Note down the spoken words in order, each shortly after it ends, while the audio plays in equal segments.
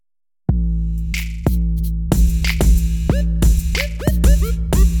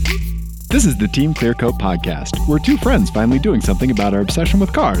This is the Team Clearcoat Podcast. We're two friends finally doing something about our obsession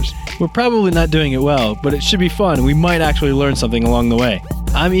with cars. We're probably not doing it well, but it should be fun, and we might actually learn something along the way.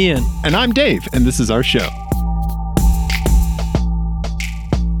 I'm Ian. And I'm Dave, and this is our show.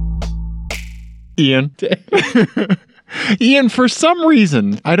 Ian. Ian, for some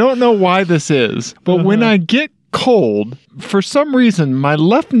reason, I don't know why this is, but when I get cold, for some reason, my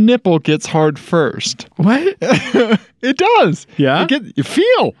left nipple gets hard first. What? It does. Yeah? You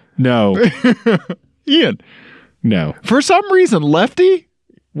feel. No. Ian. No. For some reason, Lefty,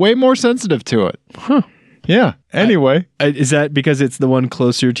 way more sensitive to it. Huh. Yeah. Anyway. Is that because it's the one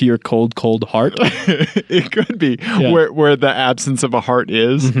closer to your cold, cold heart? It could be. Yeah. Where the absence of a heart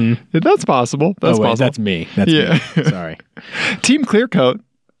is. Mm-hmm. That's possible. That's possible. That's me. That's me. Sorry. Team Clearcoat.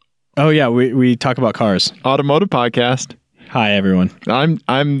 Oh, yeah. We talk about cars. Automotive podcast. Hi, everyone.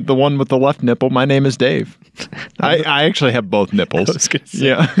 I'm the one with the left nipple. My name is Dave. I actually have both nipples. I was gonna say.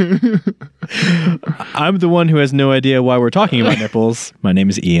 Yeah. I'm the one who has no idea why we're talking about nipples. My name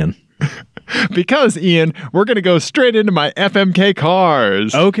is Ian. Because, Ian, we're going to go straight into my FMK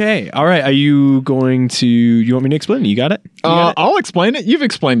cars. Okay. All right. Are you going to... You want me to explain it? You got it? I'll explain it. You've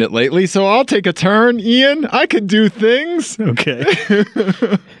explained it lately, so I'll take a turn. Ian, I can do things. Okay.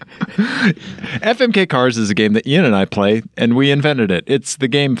 FMK Cars is a game that Ian and I play, and we invented it. It's the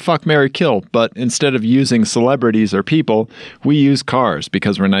game Fuck, Marry, Kill, but instead of using celebrities or people, we use cars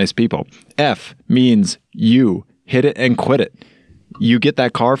because we're nice people. F means you. Hit it and quit it. You get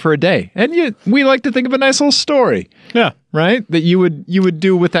that car for a day, and we like to think of a nice little story. Yeah, right. That you would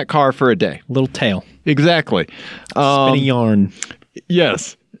do with that car for a day. Little tale. Exactly. Spinning yarn.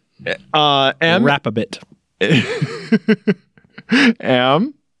 Yes. M. Rap a bit.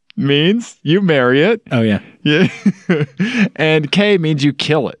 M means you marry it. Oh yeah. Yeah. And K means you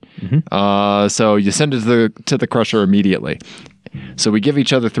kill it. Mm-hmm. So you send it to the crusher immediately. So we give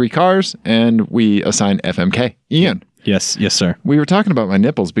each other 3 cars, and we assign FMK. Ian. Yes, sir. We were talking about my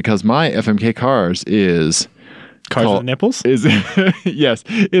nipples because my FMK cars is... Cars with nipples? Yes,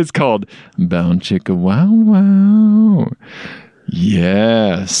 it's called Bound Chicka Wow Wow.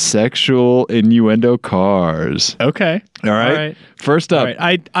 Yeah, sexual innuendo cars. Okay. All right. First up. All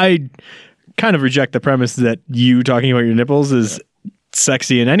right. I kind of reject the premise that you talking about your nipples is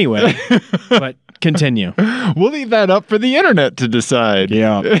sexy in any way, but continue. We'll leave that up for the internet to decide.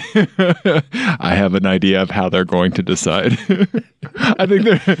 Yeah. I have an idea of how they're going to decide. I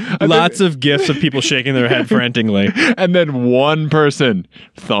think lots of gifs of people shaking their head frantically. And then one person,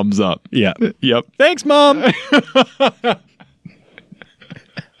 thumbs up. Yeah. Yep. Thanks, Mom.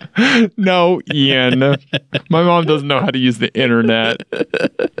 No, Ian. My mom doesn't know how to use the internet.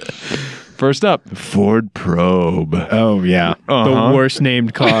 First up, Ford Probe. Oh, yeah. The worst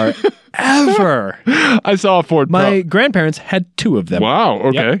named car ever. I saw a Ford Probe. My grandparents had 2 of them. Wow,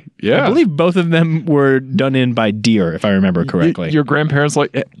 okay. Yep. Yeah. I believe both of them were done in by Deere, if I remember correctly. Your grandparents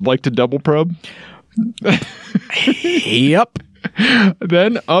like to double probe? Yep.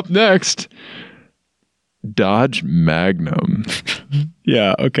 Then up next, Dodge Magnum.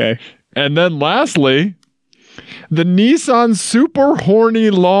 Yeah, okay. And then lastly, the Nissan Super Horny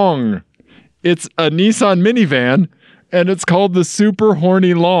Long. It's a Nissan minivan, and it's called the Super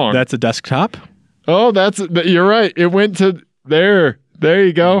Horny Long. That's a desktop? Oh, you're right. It went to there. There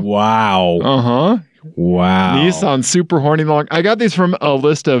you go. Wow. Uh-huh. Wow. Nissan Super Horny Long. I got these from a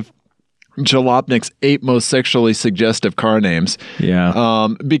list of Jalopnik's 8 most sexually suggestive car names. Yeah.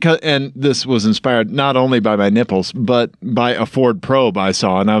 And this was inspired not only by my nipples, but by a Ford Probe I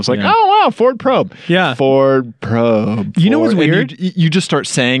saw, and I was like, oh wow, Ford Probe. Yeah. Ford Probe. You know what's weird? You just start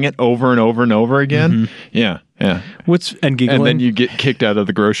saying it over and over and over again. Mm-hmm. Yeah. Yeah. And giggling. And then you get kicked out of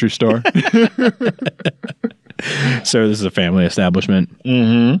the grocery store. So this is a family establishment.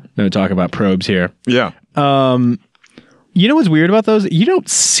 Mm-hmm. No talk about probes here. Yeah. You know what's weird about those? You don't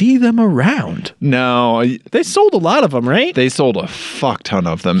see them around. No. They sold a lot of them, right? They sold a fuck ton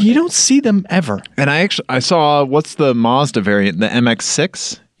of them. You don't see them ever. And I saw, what's the Mazda variant? The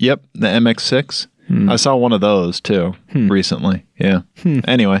MX-6? Yep, the MX-6. I saw one of those too recently. Yeah.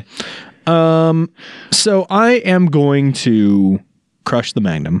 Anyway. So I am going to crush the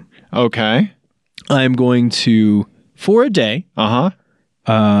Magnum. Okay. I'm going to, for a day,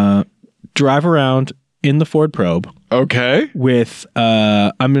 drive around in the Ford Probe. Okay. With,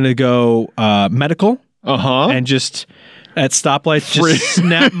 I'm going to go medical. And just at stoplights, just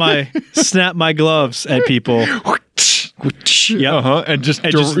snap my gloves at people. Yep. And just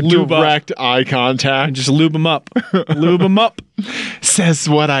direct eye contact. And just lube them up. Lube them up. Says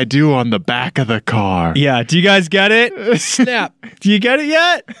what I do on the back of the car. Yeah. Do you guys get it? Snap. Do you get it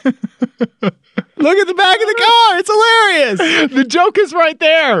yet? Look at the back of the car. It's hilarious. The joke is right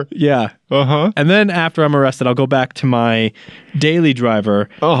there. Yeah. Uh-huh. And then after I'm arrested, I'll go back to my daily driver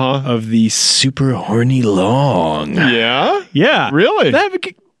of the super horny long. Yeah? Yeah. Really?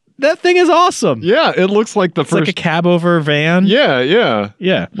 That thing is awesome. Yeah, it looks like It's like a cab over van. Yeah, yeah.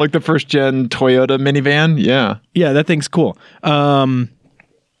 Yeah. Like the first gen Toyota minivan. Yeah. Yeah, that thing's cool.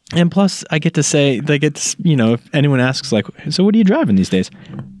 And plus, I get to say, if anyone asks, like, so what are you driving these days?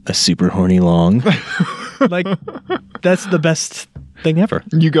 A super horny long. Like, that's the best thing ever.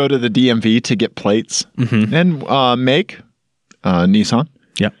 You go to the DMV to get plates and make Nissan.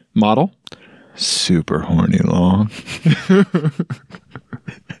 Yep. Model. Super horny long.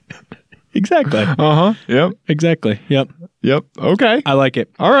 Exactly. Yep. Exactly. Yep. Yep. Okay. I like it.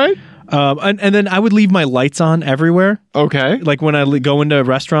 All right. And then I would leave my lights on everywhere. Okay. Like when I go into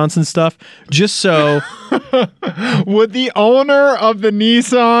restaurants and stuff, just so. Would the owner of the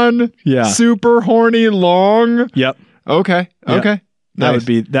Nissan super horny long? Yep. Okay. Yep. Okay. Nice.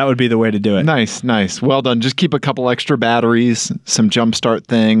 That would be the way to do it. Nice. Well done. Just keep a couple extra batteries, some jump start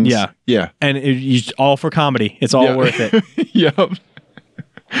things. Yeah. Yeah. And all for comedy. It's all worth it. Yep.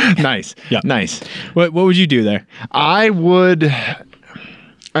 Nice. Yeah. Nice. What would you do there?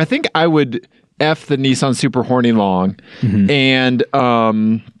 I think I would F the Nissan Super Horny Long. And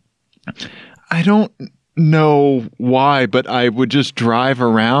I don't know why, but I would just drive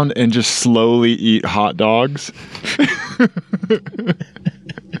around and just slowly eat hot dogs.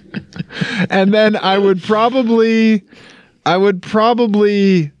 And then I would probably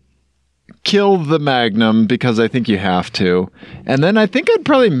kill the Magnum because I think you have to. And then I think I'd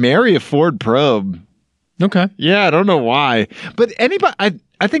probably marry a Ford Probe. Okay. Yeah, I don't know why. But I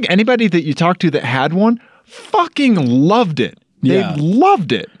think anybody that you talked to that had one fucking loved it. They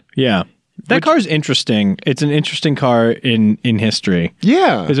loved it. Yeah. That car is interesting. It's an interesting car in history.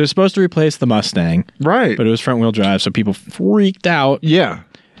 Yeah. Because it was supposed to replace the Mustang. Right. But it was front wheel drive, so people freaked out. Yeah.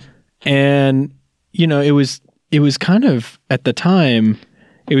 And, it was kind of, at the time,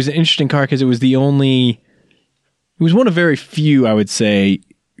 it was an interesting car because it was one of very few, I would say,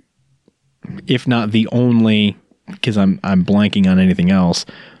 if not the only, because I'm blanking on anything else,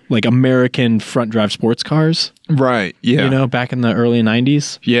 like American front drive sports cars. Right. Yeah. Back in the early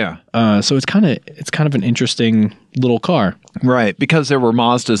 90s. Yeah. So it's kind of an interesting little car. Right. Because there were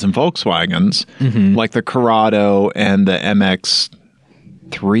Mazdas and Volkswagens, like the Corrado and the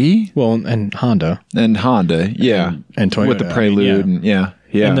MX-3. Well, and Honda. And Honda. Yeah. And Toyota. With the Prelude. Yeah.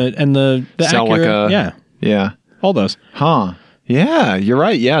 And the Celica. Acura. Yeah. All those. Huh. Yeah, you're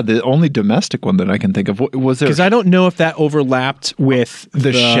right. Yeah, the only domestic one that I can think of was there. Because I don't know if that overlapped with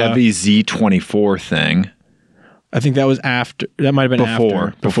the Chevy Z24 thing. I think that was after. That might have been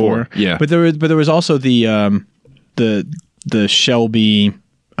before. Yeah, but there was also the Shelby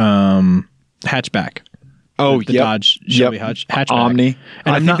hatchback. Oh, the Dodge Shelby hatchback. Omni.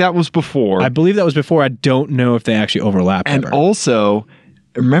 And I think that was before. I believe that was before. I don't know if they actually overlapped. And also,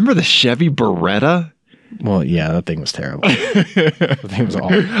 remember the Chevy Beretta? Well, yeah, that thing was terrible. That thing was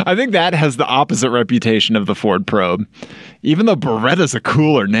awful. I think that has the opposite reputation of the Ford Probe, even though Beretta's a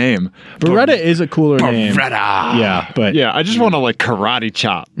cooler name. Beretta is a cooler name. Beretta. Yeah, but yeah, I just want to like karate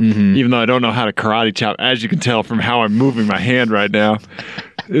chop, even though I don't know how to karate chop, as you can tell from how I'm moving my hand right now.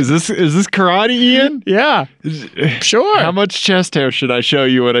 Is this karate, Ian? Yeah, sure. How much chest hair should I show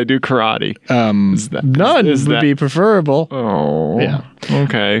you when I do karate? None would be preferable. Oh, yeah.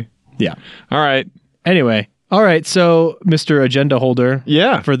 Okay. Yeah. All right. Anyway, all right. So, Mr. Agenda Holder.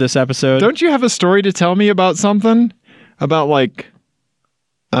 Yeah. For this episode, don't you have a story to tell me about something about like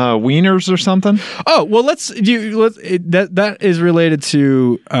wieners or something? Oh well, that is related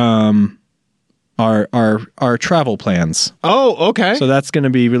to our travel plans. Oh, okay. So that's going to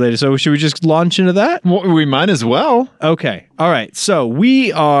be related. So should we just launch into that? Well, we might as well. Okay. All right. So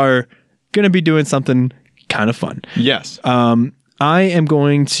we are going to be doing something kind of fun. Yes. I am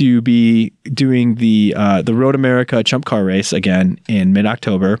going to be doing the Road America Chump Car Race again in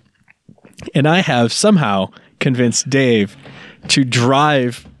mid-October, and I have somehow convinced Dave to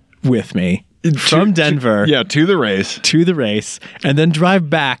drive with me from Denver, to the race, and then drive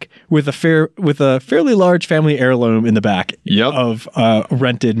back with a fairly large family heirloom in the back of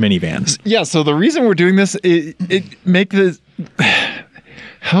rented minivans. Yeah. So the reason we're doing this,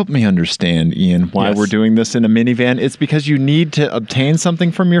 help me understand, Ian, why we're doing this in a minivan. It's because you need to obtain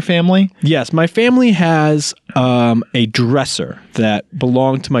something from your family? Yes. My family has a dresser that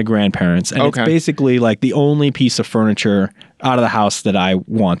belonged to my grandparents, and it's basically like the only piece of furniture out of the house that I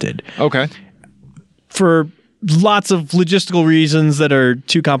wanted. Okay. For lots of logistical reasons that are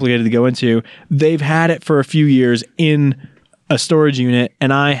too complicated to go into, they've had it for a few years in a storage unit,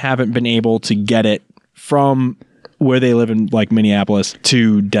 and I haven't been able to get it from where they live in like Minneapolis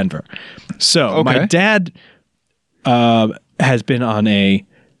to Denver. So my dad has been on an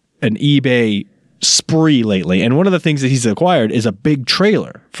eBay spree lately, and one of the things that he's acquired is a big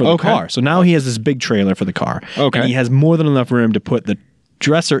trailer for the car. So now he has this big trailer for the car. And he has more than enough room to put the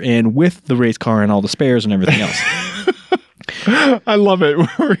dresser in with the race car and all the spares and everything else. I love it.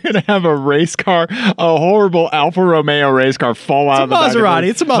 We're going to have a race car, a horrible Alfa Romeo race car fall out of the back of this.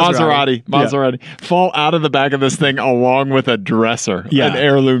 It's a Maserati. Maserati. Yeah. Fall out of the back of this thing along with a dresser, an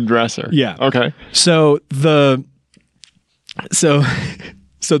heirloom dresser. Yeah. Okay. So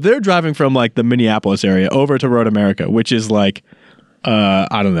they're driving from like the Minneapolis area over to Road America, which is like,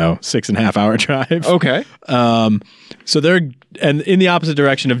 I don't know, 6.5 hour drive. Okay. So they're and in the opposite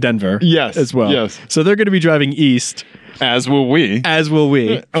direction of Denver. Yes. As well. Yes. So they're going to be driving east. As will we.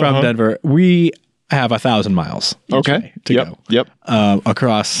 From Denver. We have 1,000 miles each way to go. Yep.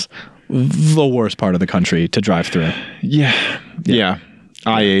 Across the worst part of the country to drive through. Yeah.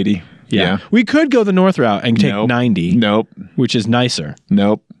 I-80. Yeah. We could go the north route and take 90. Nope. Which is nicer.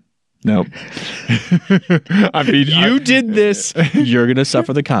 Nope. I mean, you did this. You're going to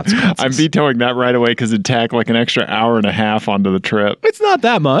suffer the consequences. I'm vetoing that right away because it'd tack like an extra hour and a half onto the trip. It's not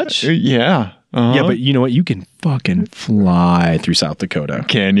that much. Yeah. Yeah, but you know what? You can fucking fly through South Dakota.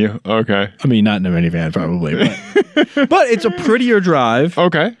 Can you? Okay. I mean, not in a minivan, probably, but it's a prettier drive.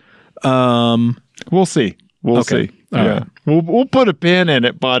 Okay. We'll see. We'll see. Right. We'll put a pin in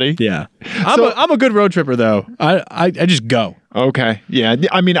it, buddy. Yeah. I'm a good road tripper, though. I just go. Okay. Yeah.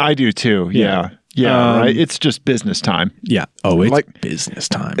 I mean, I do too. Yeah. Yeah. Right. It's just business time. Yeah. Oh, it's like business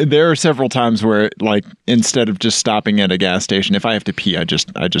time. There are several times where, like, instead of just stopping at a gas station, if I have to pee, I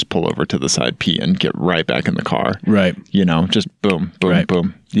just pull over to the side, pee, and get right back in the car. Right. You know, just boom, boom,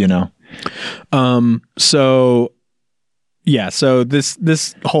 boom. You know. So. Yeah, so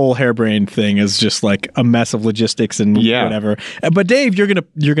this whole harebrained thing is just like a mess of logistics and whatever. But Dave, you're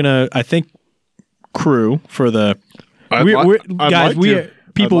gonna I think crew for the we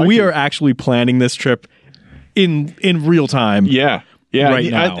are actually planning this trip in real time. Yeah.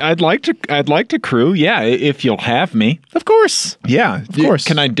 Right now. I'd like to crew. Yeah, if you'll have me. Of course. Yeah, of course.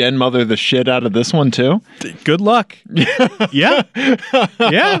 Can I den mother the shit out of this one too? Good luck. Yeah.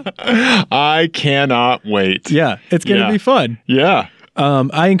 I cannot wait. Yeah, it's going to be fun. Yeah.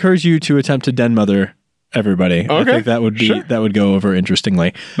 I encourage you to attempt to den mother everybody. Okay. I think that would be that would go over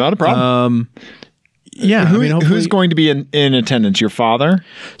interestingly. Not a problem. Yeah. Who's going to be in attendance? Your father?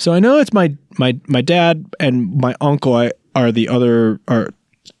 So I know it's my dad and my uncle. Are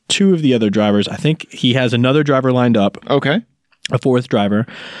two of the other drivers. I think he has another driver lined up. Okay. A fourth driver.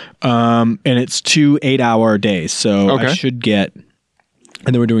 And it's 2 8-hour days. So I should get, and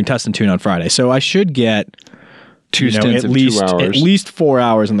then we're doing test and tune on Friday. So I should get two stints of 2 hours. At least 4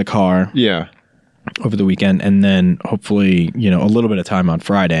 hours in the car. Yeah. Over the weekend. And then hopefully, a little bit of time on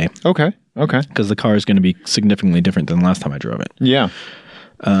Friday. Okay. Because the car is going to be significantly different than the last time I drove it. Yeah.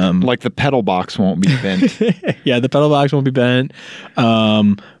 Like the pedal box won't be bent. Yeah, the pedal box won't be bent.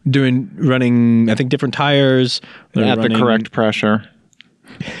 Running, I think, different tires. At the correct pressure.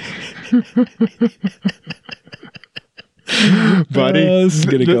 Buddy. This is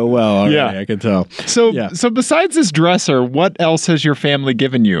going to go well. Already, I can tell. So besides this dresser, what else has your family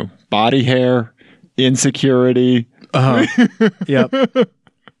given you? Body hair? Insecurity? Yep.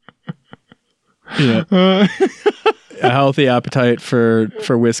 Yeah. A healthy appetite for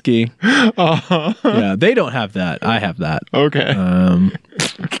whiskey. Yeah, they don't have that. I have that. Okay.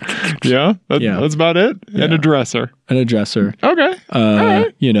 That's about it. Yeah. And a dresser. Okay. All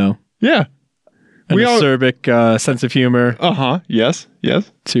right. Yeah. An acerbic sense of humor. Yes.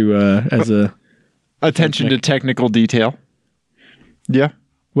 To as a attention to technical detail. Yeah.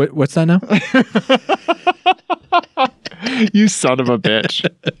 What's that now? You son of a bitch.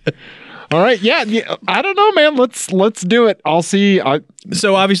 All right, yeah. I don't know, man. Let's do it. I'll see.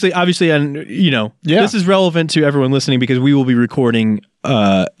 So obviously, and this is relevant to everyone listening because we will be recording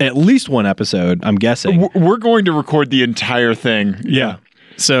at least one episode. I'm guessing we're going to record the entire thing. Yeah.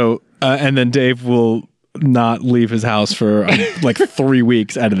 So and then Dave will not leave his house for like 3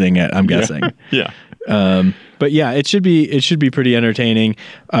 weeks editing it. I'm guessing. Yeah. But yeah, it should be pretty entertaining.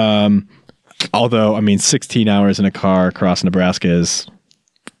 Although 16 hours in a car across Nebraska is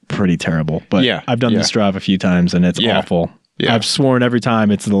pretty terrible, but I've done this drive a few times and it's awful. I've sworn every time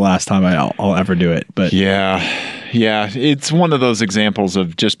it's the last time I'll ever do it, but Yeah, it's one of those examples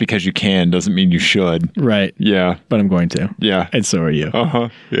of just because you can doesn't mean you should. Right. Yeah. But I'm going to. Yeah. And so are you. Uh-huh.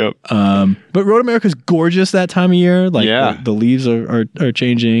 Yep. But Road America's gorgeous that time of year. Like Yeah. the leaves are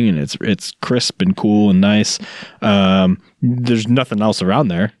changing, and it's crisp and cool and nice. There's nothing else around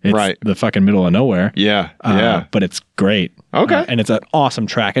there. It's Right. the fucking middle of nowhere. Yeah. Yeah. But it's great. Okay. And it's an awesome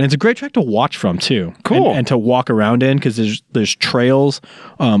track, and it's a great track to watch from too. Cool. And to walk around in, because there's trails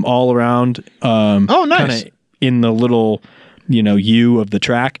all around. Oh, nice. Kinda in the little U of the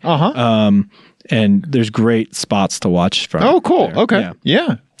track. And there's great spots to watch from. Oh, cool. there. Okay.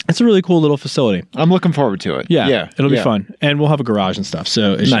 Yeah. It's a really cool little facility. I'm looking forward to it. Yeah. Yeah. It'll be fun. And we'll have a garage and stuff,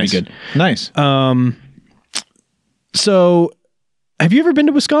 so it should Nice. be good. Nice. So have you ever been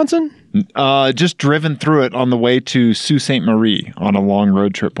to Wisconsin? Just driven through it on the way to Sault Ste. Marie on a long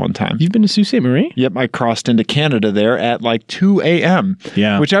road trip one time. You've been to Sault Ste. Marie? Yep, I crossed into Canada there at like 2 a.m.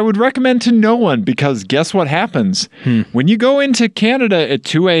 Yeah. Which I would recommend to no one, because guess what happens? When you go into Canada at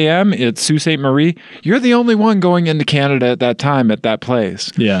 2 a.m. at Sault Ste. Marie, you're the only one going into Canada at that time at that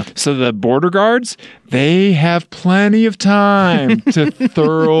place. Yeah. So the border guards, they have plenty of time to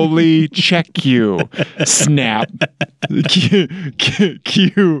thoroughly check you. Snap.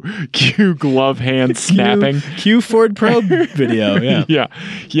 Cue glove hand snapping. Cue Ford Probe video. Yeah.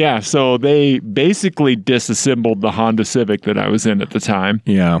 Yeah. So they basically disassembled the Honda Civic that I was in at the time.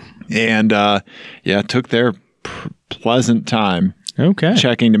 Yeah. And took their pleasant time Okay.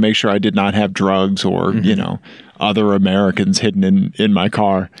 checking to make sure I did not have drugs or, other Americans hidden in my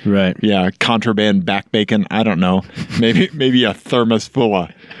car. Right. Yeah, contraband back bacon. I don't know. Maybe a thermos full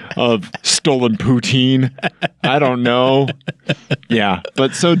of stolen poutine. I don't know. Yeah,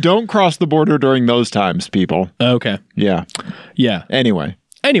 but so don't cross the border during those times, people. Okay. Yeah. Yeah. Anyway.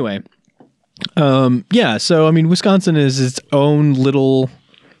 Yeah. So, I mean, Wisconsin is its own little,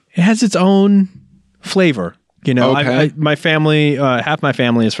 it has its own flavor. Okay. My family, half my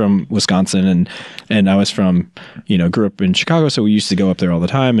family is from Wisconsin, and I was from, grew up in Chicago, so we used to go up there all the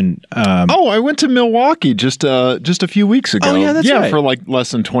time. And I went to Milwaukee just a few weeks ago. Oh, yeah, that's right. For like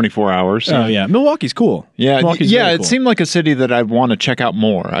less than 24 hours. Oh yeah, Milwaukee's cool. Yeah, Milwaukee's really it cool. seemed like a city that I'd want to check out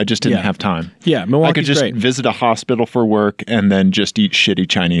more. I just didn't have time. Yeah, I Milwaukee's could just great. visit a hospital for work and then just eat shitty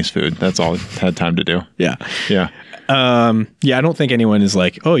Chinese food. That's all I had time to do. Yeah. Yeah. Yeah, I don't think anyone is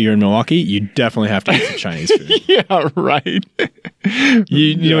like, oh, you're in Milwaukee? You definitely have to eat some Chinese food. Yeah, right.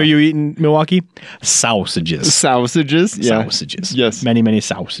 You know what you eat in Milwaukee? Sausages. Sausages? Yeah. Sausages. Yes. Many, many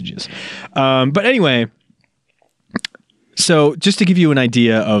sausages. But anyway, so just to give you an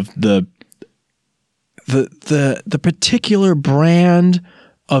idea of the particular brand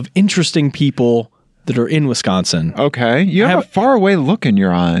of interesting people that are in Wisconsin. Okay. You have a faraway look in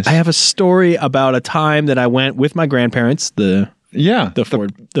your eyes. I have a story about a time that I went with my grandparents, the Ford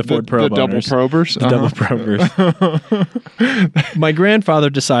Probe the double owners. probers. The double probers. My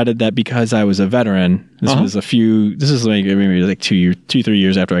grandfather decided that because I was a veteran, this is maybe 3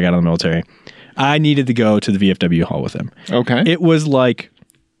 years after I got out of the military, I needed to go to the VFW hall with him. Okay. It was like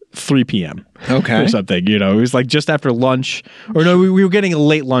 3 p.m. Okay. Or something, it was like just after lunch, or no, we were getting a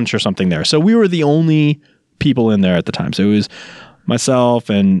late lunch or something there. So we were the only people in there at the time. So it was myself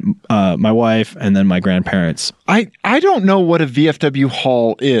and my wife and then my grandparents. I don't know what a VFW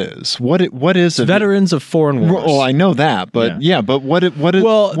hall is. What is a Veterans of Foreign Wars. Well, I know that, but but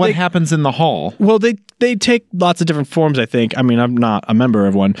what happens in the hall? Well, they take lots of different forms, I think. I mean, I'm not a member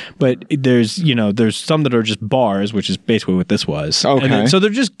of one, but there's some that are just bars, which is basically what this was. Okay. And so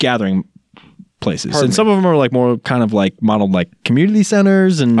they're just gathering places. Pardon and some of them are like more kind of like modeled like community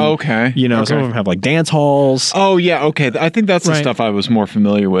centers, and some of them have like dance halls. Oh yeah, okay. I think that's the Right. stuff I was more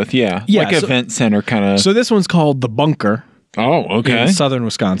familiar with. Yeah. Like event center kind of. So this one's called the Bunker. Oh, okay. In southern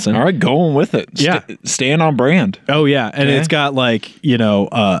Wisconsin. All right, going with it. Yeah. Staying on brand. Oh yeah, and Okay. it's got like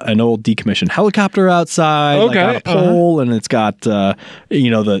an old decommissioned helicopter outside, like on a pole, and it's got the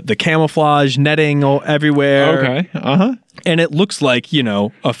camouflage netting everywhere. Okay. Uh-huh. And it looks like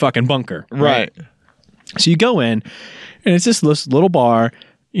a fucking bunker. Right. So you go in, and it's this little bar.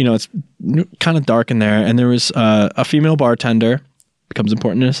 It's kind of dark in there, and there was a female bartender. Becomes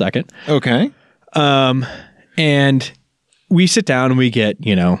important in a second. Okay. And we sit down and we get,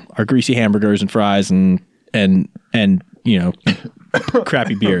 our greasy hamburgers and fries and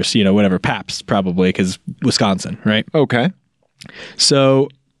crappy beers, whatever, Pabst probably, because Wisconsin, right? Okay. So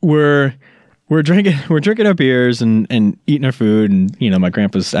we're drinking our beers and eating our food, and my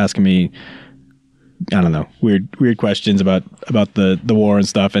grandpa's asking me, I don't know, weird questions about the war and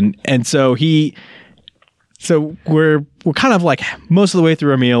stuff, and so we're kind of like most of the way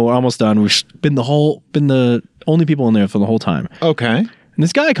through our meal. We're almost done. We've been the only people in there for the whole time. Okay. And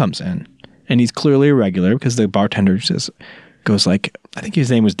this guy comes in, and he's clearly a regular because the bartender goes like, I think his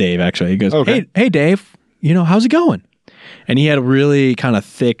name was Dave, actually. He goes, hey, Dave, how's it going? And he had a really kind of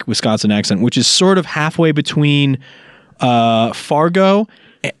thick Wisconsin accent, which is sort of halfway between Fargo,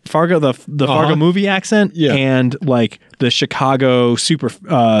 the Fargo movie accent, and like the Chicago super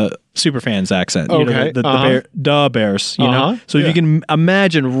fans accent. The Bears. You know, so if you can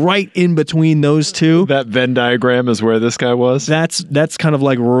imagine, right in between those two, that Venn diagram is where this guy was. That's kind of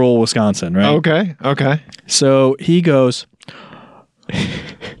like rural Wisconsin, right? Okay. So he goes.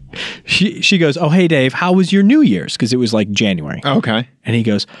 She goes, oh, hey, Dave, how was your New Year's? Because it was like January. Okay. And he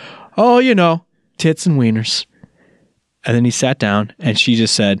goes, oh, tits and wieners. And then he sat down and she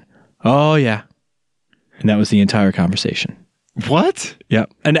just said, oh, yeah. And that was the entire conversation. What?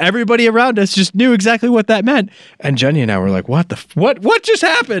 Yep. And everybody around us just knew exactly what that meant. And Jenny and I were like, what just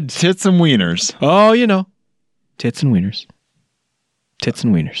happened? Tits and wieners. Oh, tits and wieners. Tits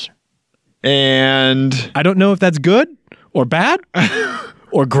and wieners. And I don't know if that's good or bad.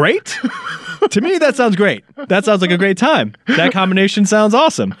 Or great? To me, that sounds great. That sounds like a great time. That combination sounds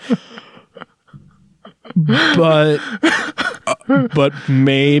awesome. But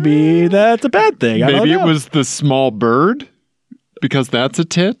maybe that's a bad thing. Maybe it was the small bird, because that's a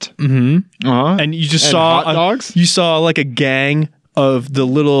tit. Mm-hmm. And you just saw hot dogs. You saw like a gang of the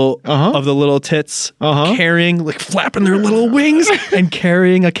little tits carrying, like flapping their little wings and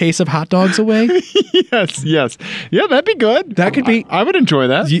carrying a case of hot dogs away. Yes. Yeah, that'd be good. That could be. I would enjoy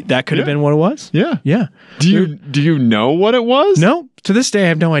that. That could have been what it was. Yeah. Do you know what it was? No, to this day I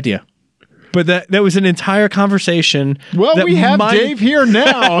have no idea. But that was an entire conversation. Well, we have Dave here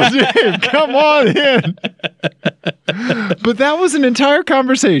now. Dave, come on in. But that was an entire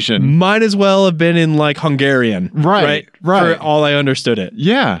conversation. Might as well have been in like Hungarian. Right. For all I understood it.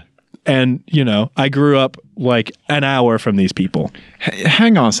 Yeah. And, I grew up like an hour from these people.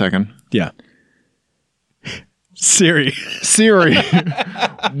 Hang on a second. Yeah. Siri.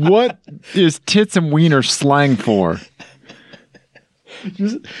 What is tits and wiener slang for?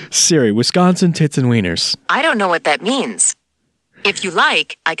 Siri, Wisconsin tits and wieners. I don't know what that means. If you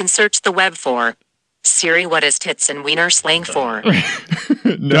like, I can search the web for Siri, what is tits and wiener slang for?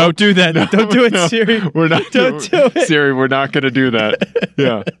 No, don't do that. No, don't do it, Siri. We're not. Don't do it, Siri. We're not going to do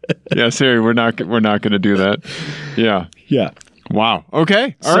that. Yeah, Siri. We're not going to do that. Yeah. Wow.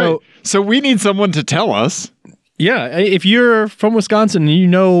 Okay. All right. So we need someone to tell us. Yeah, if you're from Wisconsin, you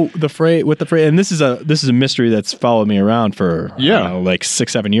know the phrase, and this is a mystery that's followed me around for like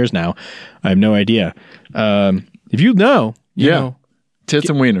 6-7 years now. I have no idea. If you know, tits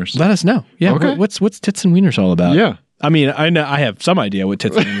and wieners, let us know. Yeah, okay. What's tits and wieners all about? Yeah, I mean, I know I have some idea what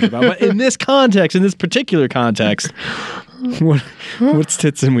tits and wieners are about, but in this particular context, what's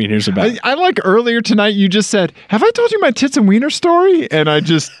tits and wieners about? I like earlier tonight you just said, "Have I told you my tits and wiener story?" And I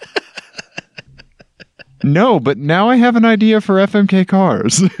just. No, but now I have an idea for FMK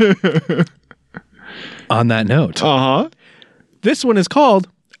cars. On that note. This one is called,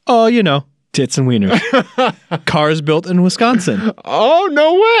 tits and wieners. Cars built in Wisconsin. Oh,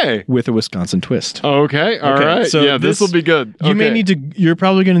 no way. With a Wisconsin twist. Okay, all right. So this will be good. You're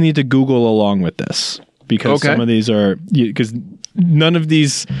probably going to need to Google along with this. Because some of these are, because none of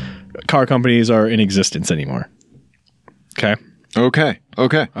these car companies are in existence anymore. Okay. All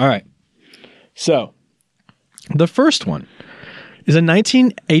right. So. The first one is a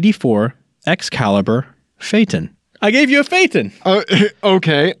 1984 Excalibur Phaeton. I gave you a Phaeton.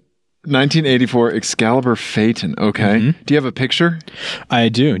 Okay. 1984 Excalibur Phaeton. Okay. Mm-hmm. Do you have a picture? I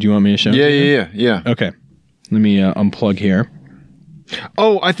do. Do you want me to show it? Yeah. Okay. Let me unplug here.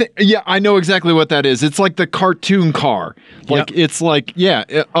 Oh, I know exactly what that is. It's like the cartoon car. It's like,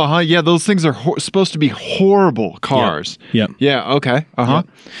 those things are supposed to be horrible cars. Yep. Yeah, okay.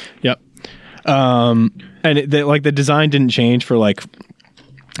 Yep. And the design didn't change for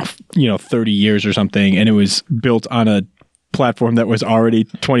 30 years or something, and it was built on a platform that was already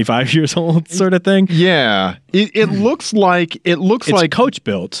 25 years old, sort of thing. Yeah, it looks like it's coach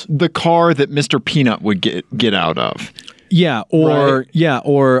built, the car that Mr. Peanut would get out of. Yeah, or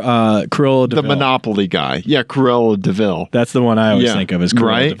Cruella de Vil. The Monopoly guy. Yeah, Cruella de Vil. That's the one I always think of as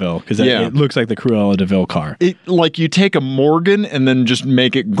Cruella de Vil, because it looks like the Cruella de Vil car. You take a Morgan and then just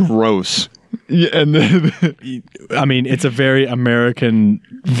make it gross. Yeah, and then I mean, it's a very American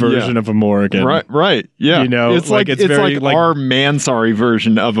version of a Morgan. Right. Yeah. It's like our Mansari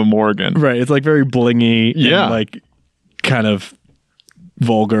version of a Morgan. Right. It's like very blingy and kind of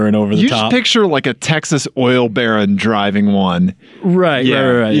vulgar and over the top. You just picture like a Texas oil baron driving one. Right.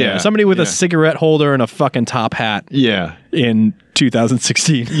 Yeah. Somebody with a cigarette holder and a fucking top hat. Yeah. In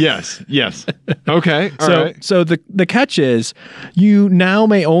 2016. Yes. Okay. All right. So the catch is you now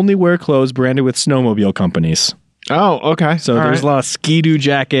may only wear clothes branded with snowmobile companies. Oh, okay. So All there's right. a lot of Ski-Doo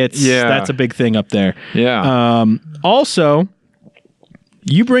jackets. Yeah. That's a big thing up there. Yeah. Also,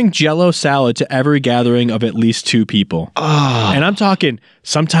 you bring Jell-O salad to every gathering of at least 2 people. Oh. And I'm talking,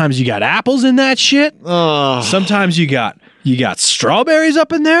 sometimes you got apples in that shit. Oh. Sometimes you got strawberries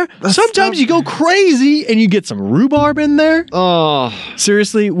up in there. Sometimes you go crazy and you get some rhubarb in there. Oh.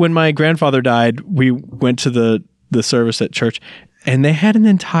 Seriously, when my grandfather died, we went to the service at church. And they had an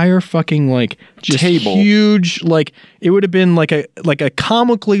entire fucking like just table. Huge, like it would have been like a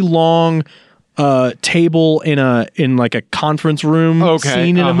comically long table in like a conference room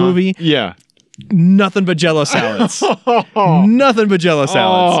scene in a movie. Yeah. Nothing but Jell-O salads. Nothing but Jell-O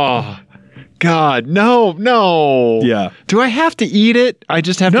salads. Oh. God, no. Yeah. Do I have to eat it? I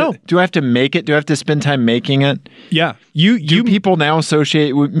just have No. to. Do I have to make it? Do I have to spend time making it? Yeah. Do people now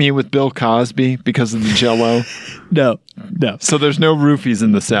associate me with Bill Cosby because of the Jell-O? No. So there's no roofies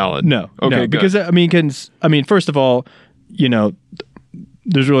in the salad. No. Okay. No, good. because I mean, first of all,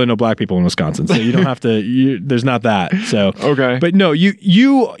 there's really no black people in Wisconsin, so you don't have to. There's not that. So Okay. But no,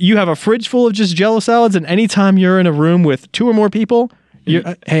 you have a fridge full of just Jell-O salads, and anytime you're in a room with 2 or more people,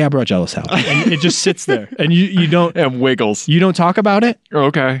 hey, I brought Jell-O salad, and it just sits there, and you don't and wiggles. you don't talk about it.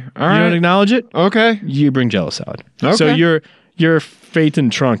 Okay. All You don't right. acknowledge it. Okay. You bring Jell-O salad. Okay. So your Phaeton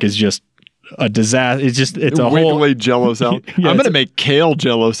trunk is just a disaster. It's a Wiggly whole. Jell-O salad. Yeah, I'm it's gonna make kale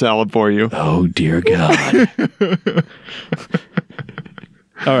Jell-O salad for you. Oh dear God.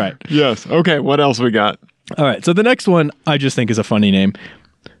 All right. Yes. Okay. What else we got? All right. So the next one I just think is a funny name.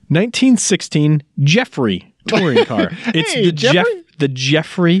 1916 Jeffrey touring car. It's Hey, the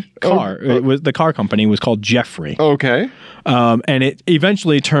Jeffrey car. It was the car company was called Jeffrey. Okay. And it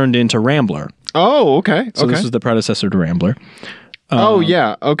eventually turned into Rambler. Oh, okay. So this was the predecessor to Rambler. Oh,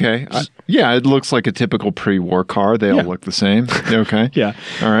 yeah. Okay. Yeah, it looks like a typical pre-war car. They all look the same. Okay. Yeah.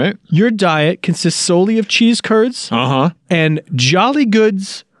 All right. Your diet consists solely of cheese curds Uh-huh. and Jolly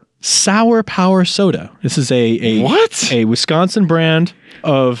Good's Sour Power Soda. This is a What? A Wisconsin brand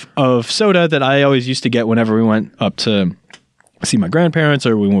of soda that I always used to get whenever we went up to see my grandparents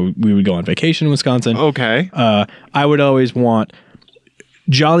or we would go on vacation in Wisconsin. Okay. I would always want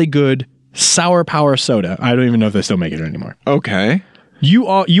Jolly Good Sour Power Soda. I don't even know if they still make it anymore. Okay. You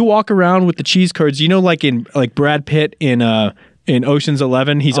walk around with the cheese curds. You know, like in Brad Pitt in Ocean's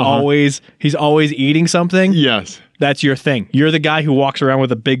 11, he's always eating something. Yes. That's your thing. You're the guy who walks around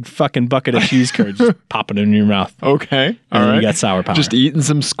with a big fucking bucket of cheese curds, just popping it in your mouth. Okay. And All then right. you got Sour Power. Just eating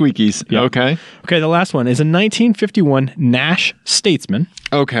some squeakies. Yep. Okay. Okay, the last one is a 1951 Nash Statesman.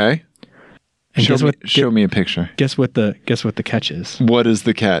 Okay. And Show me a picture. Guess what the catch is? What is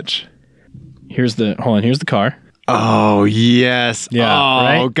the catch? Here's the car. Oh, yes. Yeah, Oh,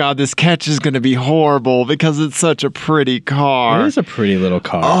 right? God, this catch is going to be horrible because it's such a pretty car. It is a pretty little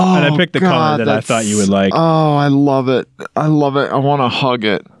car. Oh, And I picked the color God, that I thought you would like. Oh, I love it. I love it. I want to hug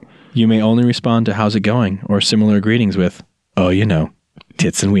it. You may only respond to how's it going or similar greetings with, oh,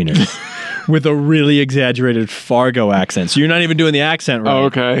 tits and wieners. With a really exaggerated Fargo accent. So you're not even doing the accent right.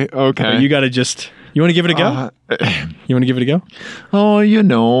 Okay. Okay. You got to you want to give it a go? You want to give it a go?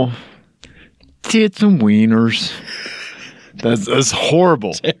 Oh, tits and wieners. That's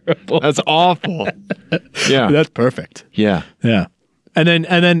horrible. Terrible. That's awful. Yeah. That's perfect. Yeah. Yeah. And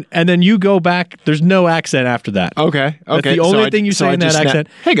then you go back. There's no accent after that. Okay. That's the only thing you say in that accent.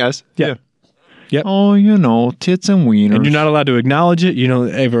 Hey guys. Yeah. Yep. Oh, tits and wieners. And you're not allowed to acknowledge it. You don't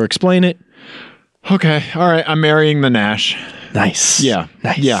ever explain it. Okay. All right. I'm marrying the Nash. Nice. Yeah.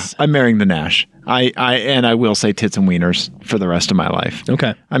 Nice. Yeah. I'm marrying the Nash. I will say tits and wieners for the rest of my life.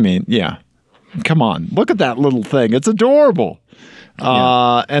 Okay. I mean, yeah. Come on. Look at that little thing. It's adorable.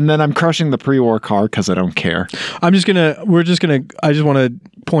 And then I'm crushing the pre-war car because I don't care. I just want to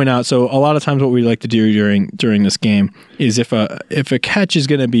point out, so a lot of times what we like to do during this game is if a catch is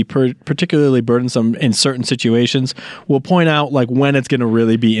going to be particularly burdensome in certain situations, we'll point out like when it's going to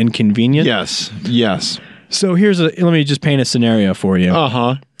really be inconvenient. Yes. Yes. So let me just paint a scenario for you.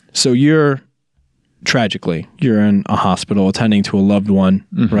 Uh-huh. So you're in a hospital attending to a loved one,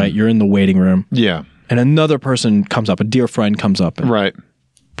 right? You're in the waiting room. Yeah. And another person comes up, a dear friend comes up and Right.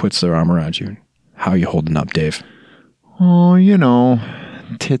 puts their arm around you. How are you holding up, Dave? Oh,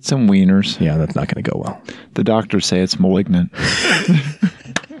 tits and wieners. Yeah, that's not going to go well. The doctors say it's malignant.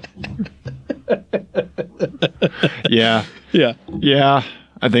 Yeah. Yeah. Yeah.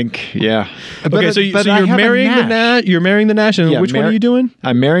 I think, yeah. Okay, so you're marrying the Nash. You're marrying the Nash, and Yeah, which one are you doing?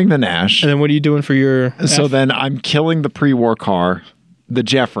 I'm marrying the Nash. And then what are you doing for your? So then I'm killing the pre-war car, the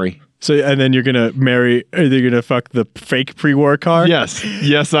Jeffrey. So, and then you're gonna you're gonna fuck the fake pre-war car?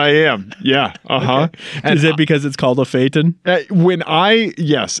 Yes, I am. Yeah, Okay. Is it because it's called a Phaeton? When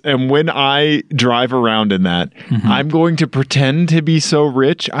I drive around in that, I'm going to pretend to be so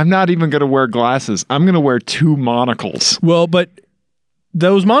rich. I'm not even going to wear glasses. I'm going to wear 2 monocles. Well, but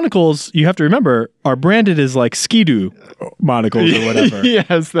those monocles, you have to remember, are branded as like Ski-Doo monocles or whatever.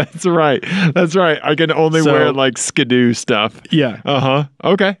 Yes, that's right. I can only wear like Skidoo stuff. Yeah.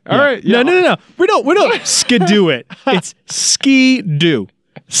 Okay. All right. Yeah. No. We don't Skidoo it. It's Ski-Doo.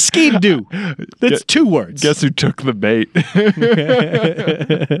 Ski-Doo. That's 2 words. Guess who took the bait?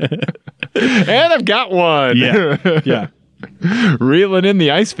 And I've got one. Yeah. Reeling in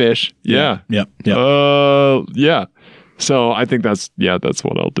the ice fish. Yeah. Yep. Yeah. So I think that's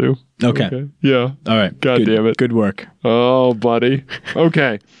what I'll do. Okay. Yeah. All right. God damn it. Good work. Oh, buddy.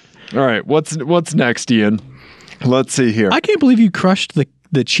 Okay. All right. What's next, Ian? Let's see here. I can't believe you crushed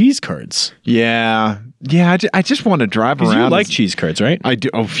the cheese curds. Yeah. I just want to drive around. You like cheese curds, right? I do.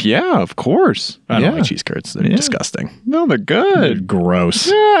 Oh, yeah. Of course. I don't like cheese curds. They're disgusting. No, they're good. They're gross.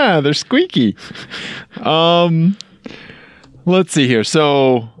 Yeah, they're squeaky. Let's see here.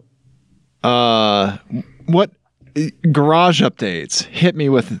 So, what garage updates? Hit me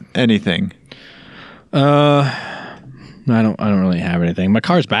with anything. I don't really have anything. My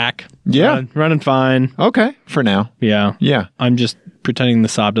car's back. Yeah. Running fine. Okay, for now. Yeah. Yeah. I'm just pretending the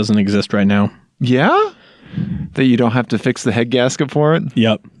Saab doesn't exist right now. Yeah? That you don't have to fix the head gasket for it?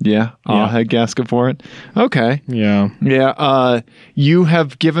 Yep. Yeah. Head gasket for it. Okay. Yeah. Yeah. You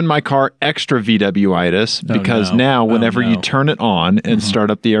have given my car extra VW-itis because now whenever you turn it on and start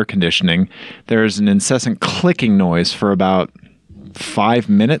up the air conditioning, there's an incessant clicking noise for about 5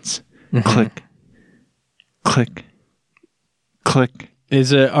 minutes. Click. Click. Click.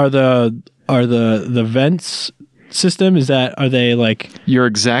 Are the vents system, are they like... You're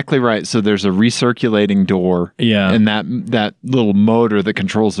exactly right. So there's a recirculating door. Yeah. And that little motor that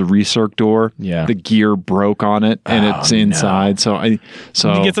controls the recirc door. Yeah. The gear broke on it and it's inside. No.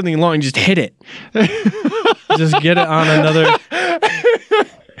 So if you get something long, just hit it. Just get it on another...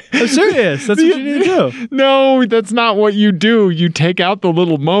 I'm serious. That's what you need to do. No, that's not what you do. You take out the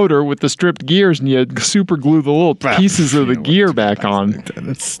little motor with the stripped gears and you super glue the little pieces of the gear back on.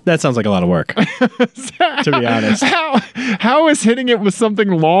 That sounds like a lot of work, to be honest. How is hitting it with something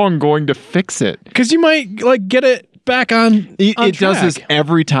long going to fix it? Because you might like get it back on It does this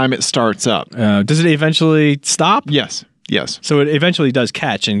every time it starts up. Does it eventually stop? Yes. So it eventually does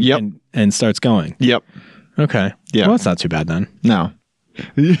catch and starts going. Yep. Okay. Yeah. Well, that's not too bad then. No.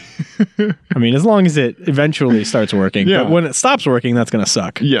 I mean, as long as it eventually starts working. Yeah. But when it stops working, that's going to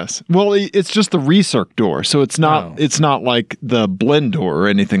suck. Yes. Well, it's just the recirc door, so it's not like the blend door or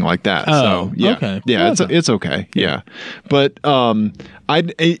anything like that. So yeah, okay. Yeah, it's okay. Yeah, but I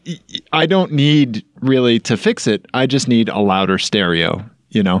don't need really to fix it. I just need a louder stereo.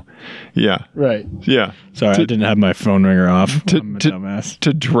 Yeah. Right. Yeah. Sorry, I didn't have my phone ringer off. I'm a dumbass.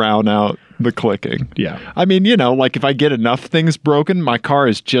 To drown out the clicking. Yeah. I mean, like if I get enough things broken, my car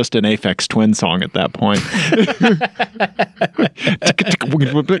is just an Aphex Twin song at that point.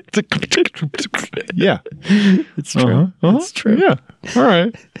 Yeah. It's true. It's true. Yeah. All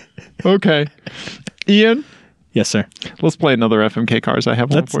right. Okay. Ian? Yes, sir. Let's play another FMK Cars. I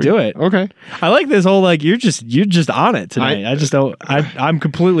have one Let's for do you. it. Okay. I like this whole you're just on it tonight. I just don't. I'm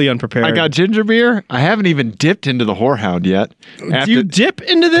completely unprepared. I got ginger beer. I haven't even dipped into the whorehound yet. Do you dip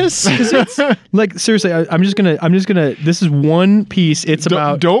into this? 'Cause it's like seriously. I'm just gonna. This is one piece. It's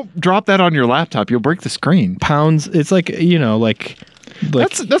about. Don't drop that on your laptop. You'll break the screen. Pounds. It's like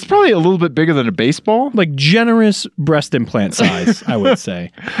that's probably a little bit bigger than a baseball. Like generous breast implant size, I would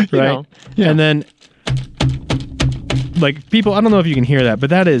say. Right. Yeah. And then. Like people, I don't know if you can hear that,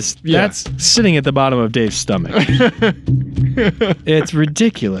 but that's sitting at the bottom of Dave's stomach. It's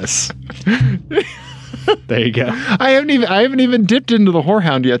ridiculous. There you go. I haven't even dipped into the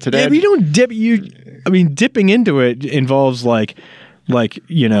whorehound yet today. Yeah, but you don't dip. Dipping into it involves like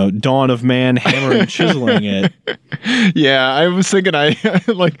Dawn of Man hammer and chiseling it. Yeah, I was thinking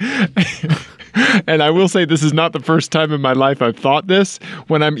and I will say this is not the first time in my life I've thought this.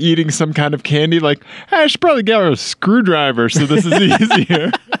 When I'm eating some kind of candy, I should probably get a screwdriver so this is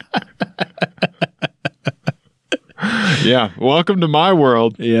easier. Yeah. Welcome to my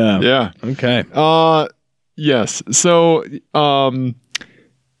world. Yeah. Yeah. Okay. Yes. So, my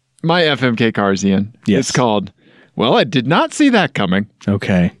FMK Cars, Ian. Yes. It's called, well, I did not see that coming.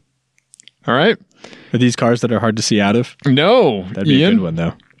 Okay. All right. Are these cars that are hard to see out of? No. That'd be Ian, a good one,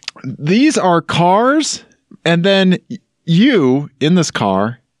 though. These are cars, and then you in this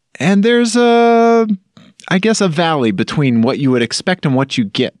car, and there's a valley between what you would expect and what you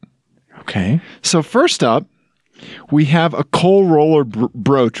get. Okay. So first up, we have a coal roller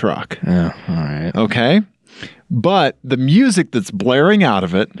bro truck. Oh, all right. Okay. But the music that's blaring out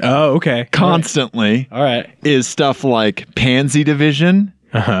of it Oh, okay. constantly All right. is stuff like Pansy Division.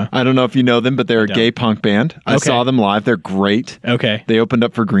 Uh-huh. I don't know if you know them, but they're a gay punk band. I saw them live. They're great. Okay. They opened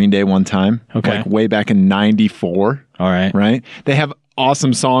up for Green Day one time. Okay. Like way back in 94. All right. Right? They have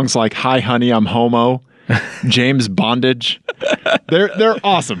awesome songs like Hi Honey, I'm Homo, James Bondage. They're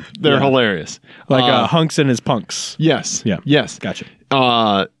awesome. They're hilarious. Like Hunks and his punks. Yes. Yeah. Yes. Gotcha.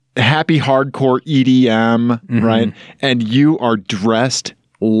 Happy hardcore EDM, right? And you are dressed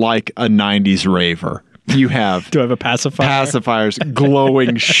like a 90s raver. You have Do I have a pacifier? pacifiers,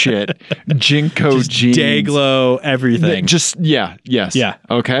 glowing shit, Jinko jeans. Day glow, everything. Yes. Yeah.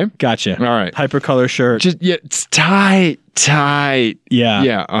 Okay. Gotcha. All right. Hypercolor shirt. It's tight. Yeah.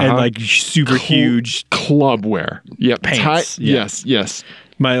 Yeah. And like super huge club wear. Yep. pants. Tight. Yeah. Yes.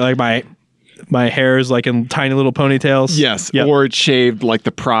 My hair is like in tiny little ponytails. Yes. Yep. Or it's shaved like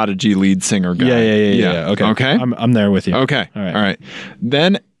the Prodigy lead singer guy. Yeah. Okay. Okay. I'm there with you. Okay. All right. All right.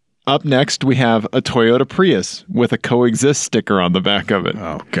 Then up next, we have a Toyota Prius with a coexist sticker on the back of it.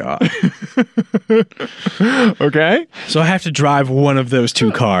 Oh God. Okay. So I have to drive one of those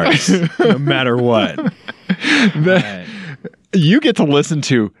two cars, no matter what. You get to listen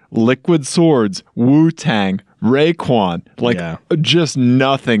to Liquid Swords, Wu-Tang, Raekwon, just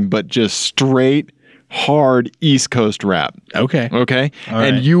nothing but just straight, hard East Coast rap. Okay. Okay? All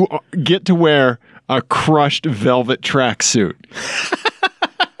right. And you get to wear a crushed velvet tracksuit.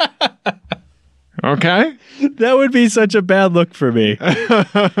 Okay? That would be such a bad look for me.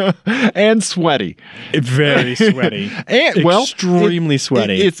 And sweaty. Very sweaty. And extremely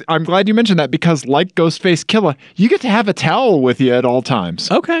sweaty. I'm glad you mentioned that because like Ghostface Killah, you get to have a towel with you at all times.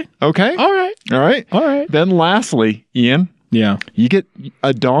 Okay. Okay? All right. All right? All right. Then lastly, Ian, Yeah. you get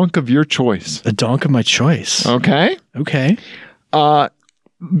a donk of your choice. A donk of my choice. Okay? Okay.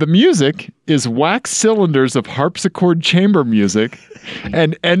 The music is wax cylinders of harpsichord chamber music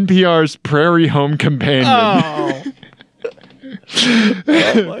and NPR's Prairie Home Companion. Oh.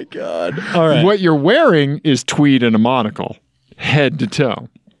 Oh my God. All right. What you're wearing is tweed and a monocle, head to toe.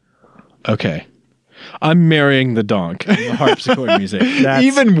 Okay. I'm marrying the donk and the harpsichord music.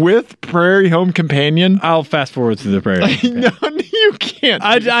 Even with Prairie Home Companion? I'll fast forward through the Prairie Home No, you can't.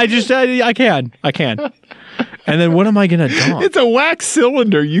 I can. And then what am I going to donk? It's a wax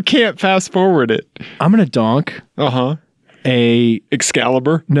cylinder. You can't fast forward it. I'm going to donk a...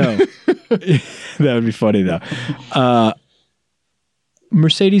 Excalibur? No. That would be funny, though.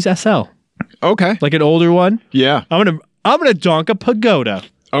 Mercedes SL. Okay. Like an older one. Yeah. I'm gonna donk a Pagoda.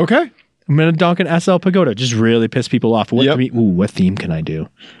 Okay. I'm gonna donk an SL Pagoda. Just really piss people off. What theme can I do?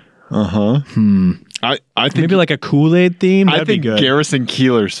 I think Maybe like a Kool-Aid theme. That'd be good. Garrison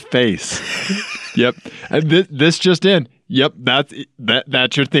Keeler's face. Yep. And this just in. Yep,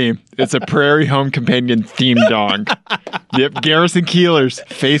 that's your theme. It's a Prairie Home Companion theme dong. Yep, Garrison Keeler's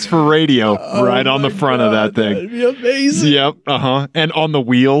face for radio right on the front of that thing. That'd be amazing. Yep, and on the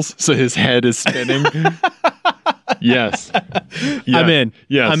wheels, so his head is spinning. Yes. Yeah. I'm in.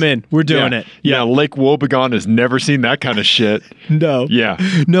 Yes. I'm in. We're doing it. Yeah, Lake Wobegon has never seen that kind of shit. No. Yeah.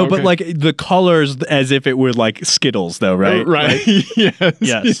 No, Okay. but like the colors as if it were like Skittles, though, right? Right.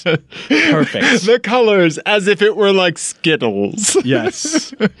 Yes. Perfect. The colors as if it were like Skittles.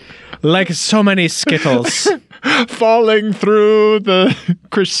 Yes. Like so many Skittles. Falling through the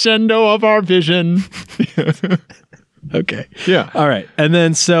crescendo of our vision. Okay. Yeah. All right. And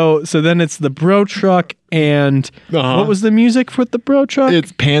then so then it's the bro truck and what was the music with the bro truck?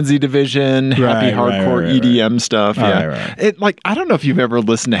 It's Pansy Division, happy hardcore right. EDM stuff. Yeah. Right. It I don't know if you've ever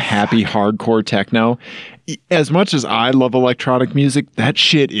listened to happy hardcore techno. As much as I love electronic music, that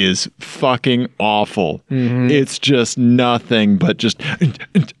shit is fucking awful. Mm-hmm. It's just nothing but just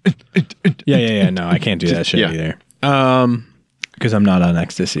Yeah. No, I can't do that shit either. Because I'm not on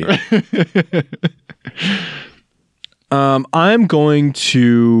ecstasy. I'm going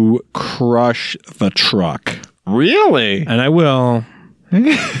to crush the truck. Really? And I will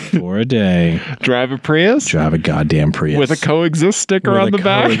for a day. Drive a Prius? Drive a goddamn Prius. With a coexist sticker on the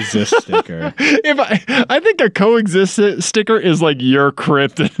back? Coexist sticker. I think a coexist sticker is like your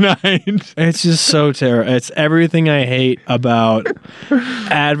kryptonite. It's just so terrible. It's everything I hate about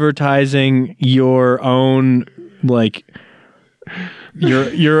advertising your own, like...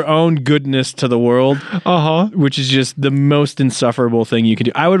 your own goodness to the world, which is just the most insufferable thing you can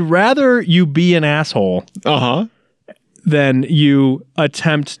do. I would rather you be an asshole, than you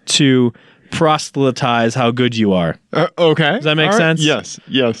attempt to proselytize how good you are. Okay, does that make sense? Yes.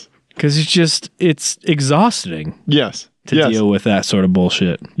 Because it's exhausting. Yes. to Yes. deal with that sort of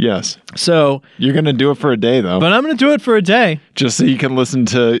bullshit. Yes. So, You're going to do it for a day, though. but I'm going to do it for a day. Just so you can listen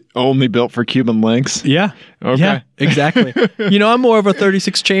to Only Built for Cuban Links. Yeah. Okay. Yeah, exactly. I'm more of a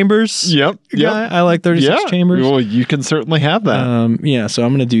 36 chambers Yep. guy. I like 36 chambers. Well, you can certainly have that. Yeah, so I'm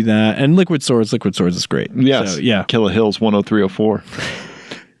going to do that. And Liquid Swords is great. Yes. So, yeah. Killer Hills 10304.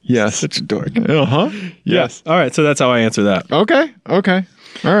 Yes. Such a dork. Uh-huh. Yes. All right, so that's how I answer that. Okay. Okay.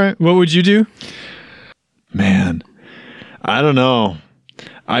 All right. What would you do? Man, I don't know.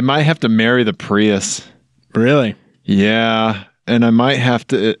 I might have to marry the Prius. Really? Yeah. And I might have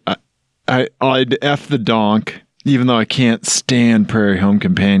to... I'd F the donk, even though I can't stand Prairie Home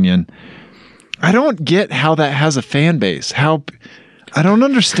Companion. I don't get how that has a fan base. I don't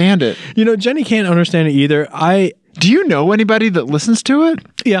understand it. Jenny can't understand it either. Do you know anybody that listens to it?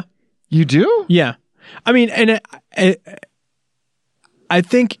 Yeah. You do? Yeah. I mean, and I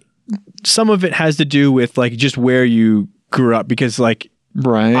think some of it has to do with like just where you grew up, because like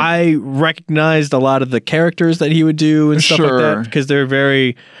Right. I recognized a lot of the characters that he would do and stuff like Sure. that, because they're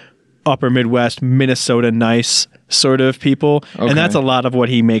very upper Midwest, Minnesota nice sort of people. Okay. And that's a lot of what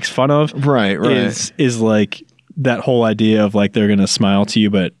he makes fun of. Right. Is like that whole idea of like they're going to smile to you,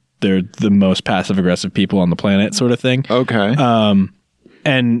 but they're the most passive aggressive people on the planet sort of thing. Okay.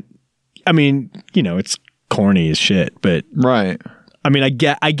 And I mean, it's corny as shit, but right. I mean, I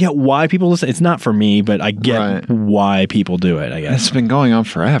get why people listen. It's not for me, but I get Right. why people do it, I guess. It's been going on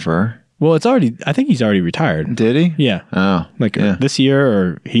forever. Well, I think he's already retired. Did he? Yeah. Oh. Like yeah. this year,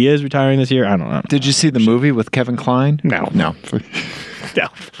 or he is retiring this year. I don't know. Did you see the movie with Kevin Kline? No. No.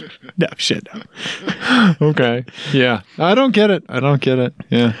 No, shit. No. Okay. Yeah. I don't get it.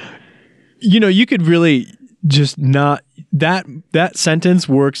 Yeah. You could really just not that sentence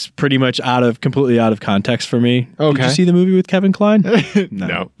works pretty much completely out of context for me. Okay. Did you see the movie with Kevin Kline?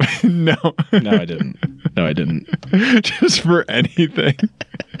 No. No. No, I didn't. No, I didn't. Just for anything.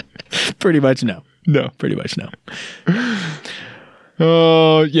 Pretty much no. No. Pretty much no.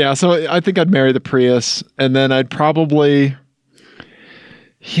 Oh, yeah. So I think I'd marry the Prius, and then I'd probably...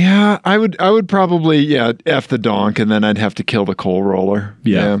 Yeah, I would probably, F the donk, and then I'd have to kill the coal roller.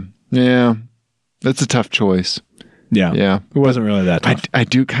 Yeah. Yeah. That's a tough choice. Yeah. Yeah. It wasn't really that tough. I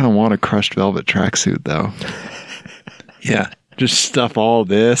do kind of want a crushed velvet tracksuit, though. Yeah. Just stuff all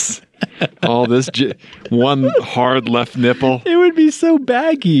this, one hard left nipple. It would be so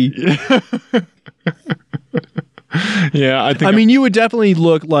baggy. Yeah, I think. I mean, you would definitely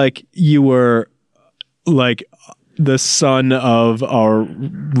look like you were like the son of a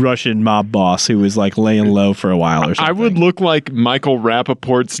Russian mob boss who was like laying low for a while or something. I would look like Michael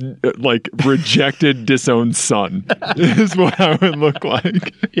Rappaport's like rejected, disowned son. Is what I would look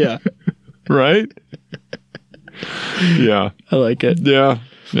like. Yeah. Right? Yeah. I like it. Yeah.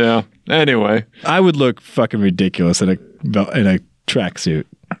 Yeah. Anyway, I would look fucking ridiculous in a tracksuit.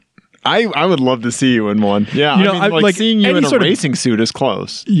 I would love to see you in one. Yeah. I mean, like seeing you any in a sort of- racing suit is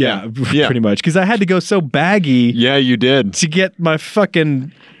close. Yeah, pretty much. Because I had to go so baggy Yeah, you did. to get my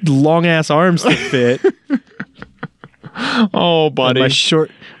fucking long ass arms to fit. Oh, And buddy. my short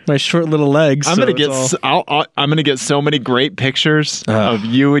little legs. I'm so gonna it's get all- I'm gonna get so many great pictures of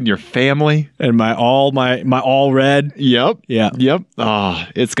you and your family. and my all red. Yep. Yeah. Yep. Ah,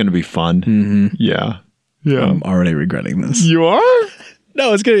 it's gonna be fun. Mm-hmm. Yeah. Yeah. I'm already regretting this. You are?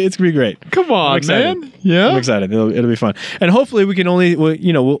 No, it's gonna be great. Come on, excited. man. Yeah. I'm excited. It'll be fun, and hopefully we can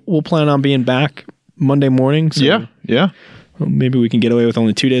we'll plan on being back Monday morning. So Yeah. Yeah. maybe we can get away with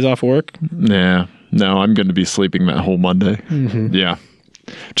only 2 days off work. Yeah. No, I'm going to be sleeping that whole Monday. Mm-hmm. Yeah.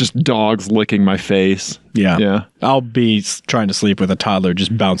 Just dogs licking my face. Yeah, Yeah. I'll be trying to sleep with a toddler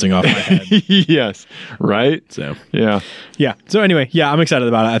just bouncing off my head. Yes. Right? So Yeah. yeah. So anyway, yeah, I'm excited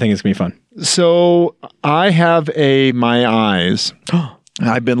about it. I think it's gonna be fun. So I have my eyes.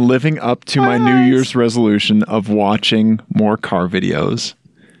 I've been living up to my New Year's resolution of watching more car videos.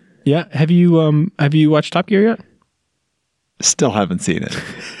 Yeah. Have you watched Top Gear yet? Still haven't seen it.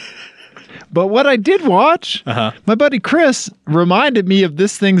 But what I did watch, Uh-huh. my buddy Chris reminded me of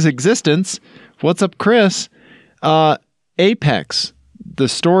this thing's existence. What's up, Chris? Apex, the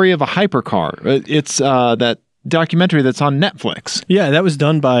story of a hypercar. It's that documentary that's on Netflix. Yeah, that was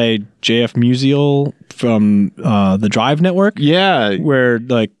done by JF Musial from the Drive Network, Yeah. where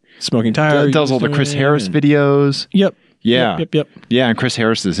like Smoking Tire It does all the Chris Harris videos. Yep. Yeah. Yep. Yeah, and Chris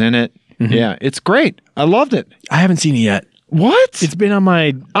Harris is in it. Mm-hmm. Yeah, it's great. I loved it. I haven't seen it yet. What? It's been on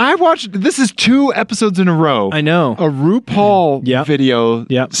my. I watched, this is 2 episodes in a row. I know. A RuPaul Yep. video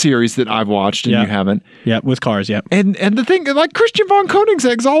Yep. series that I've watched and Yep. you haven't. Yeah, with cars. Yeah. And the thing, like Christian von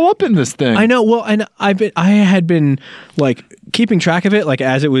Koenigsegg's all up in this thing. I know. Well, and I had been like keeping track of it, like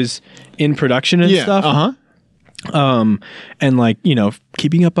as it was in production and stuff. Uh-huh. And like,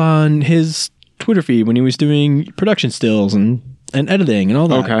 keeping up on his Twitter feed when he was doing production stills and editing and all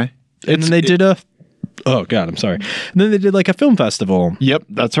that. Okay. And then they did oh God, I'm sorry. And then they did like a film festival. Yep,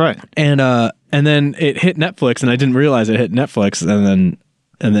 that's right. And then it hit Netflix, and I didn't realize it hit Netflix, and then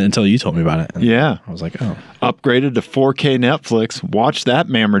until you told me about it. And yeah. I was like, oh. Upgraded to 4K Netflix. Watch that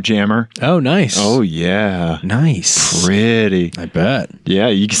mammer jammer. Oh, nice. Oh, yeah. Nice. Pretty. I bet. Yeah,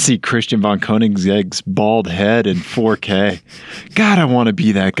 you can see Christian von Koenigsegg's bald head in 4K. God, I want to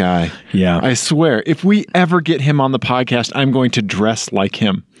be that guy. Yeah. I swear, if we ever get him on the podcast, I'm going to dress like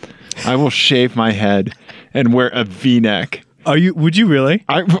him. I will shave my head and wear a V-neck. Would you really?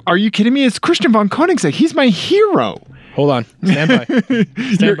 Are you kidding me? It's Christian von Koenigsegg. He's my hero. Hold on. Stand by.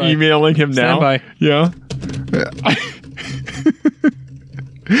 You're emailing him now? Stand by. Yeah.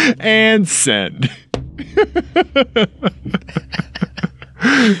 And send.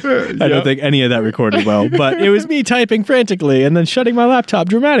 I don't think any of that recorded well, but it was me typing frantically and then shutting my laptop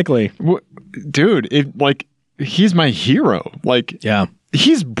dramatically. Dude, he's my hero. Yeah.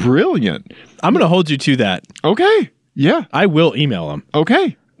 He's brilliant. I'm going to hold you to that. Okay. Yeah. I will email him.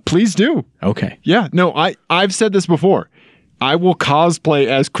 Okay. Please do. Okay. Yeah. No, I've said this before. I will cosplay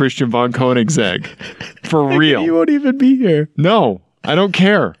as Christian von Koenigsegg. For real. You won't even be here. No, I don't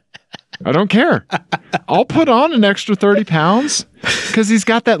care. I don't care. I'll put on an extra 30 pounds because he's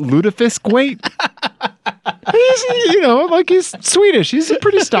got that lutefisk weight. He's, he's Swedish. He's a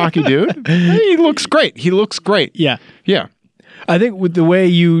pretty stocky dude. He looks great. Yeah. Yeah. I think with the way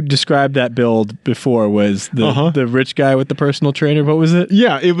you described that build before was the rich guy with the personal trainer. What was it?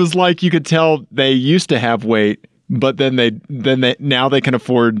 Yeah, it was like you could tell they used to have weight, but then now they can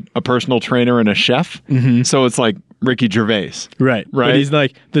afford a personal trainer and a chef. Mm-hmm. So it's like Ricky Gervais. Right. But he's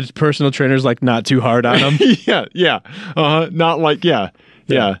like, the personal trainer's like not too hard on him. Yeah. Not like, yeah.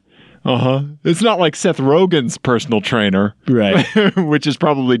 It's not like Seth Rogen's personal trainer. Right. Which is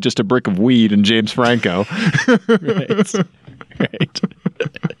probably just a brick of weed and James Franco. Right.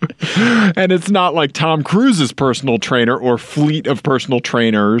 And it's not like Tom Cruise's personal trainer or fleet of personal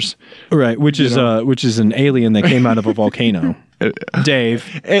trainers. Right, which is an alien that came out of a volcano.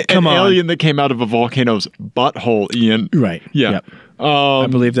 Dave, come on. An alien that came out of a volcano's butthole, Ian. Right. Yeah. Yep. I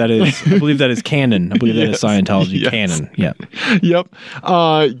believe that is canon. I believe that is Scientology canon. Yep. Yep.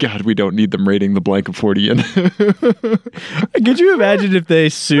 God, we don't need them raiding the Blank of 40 Ian. Could you imagine if they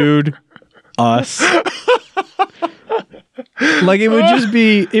sued us? Like it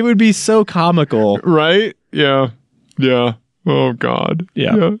would be so comical. Right? Yeah. Yeah. Oh God.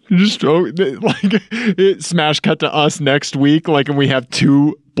 Yeah. Just smash cut to us next week, and we have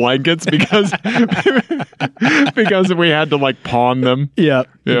 2 blankets because we had to pawn them. Yeah.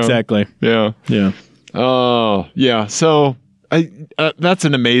 Exactly. Yeah. Yeah. Oh yeah. So that's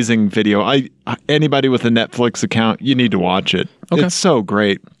an amazing video. Anybody with a Netflix account, you need to watch it. Okay. It's so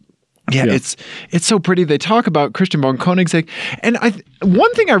great. Yeah, it's so pretty. They talk about Christian von Koenigsegg, and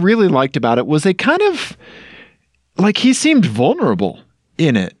one thing I really liked about it was they kind of he seemed vulnerable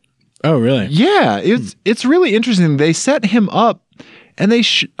in it. Oh, really? Yeah, it's really interesting. They set him up, and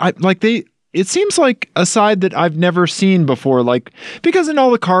it seems like a side that I've never seen before. Because in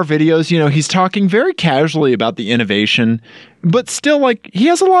all the car videos, he's talking very casually about the innovation, but still he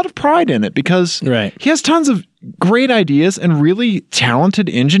has a lot of pride in it because he has tons of great ideas and really talented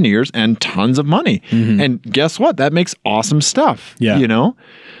engineers and tons of money. Mm-hmm. And guess what? That makes awesome stuff. Yeah.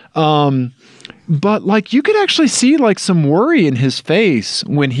 But you could actually see some worry in his face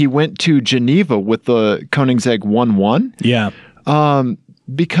when he went to Geneva with the Koenigsegg 1.1. Yeah.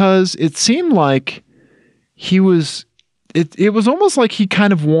 Because it seemed like he was, it was almost like he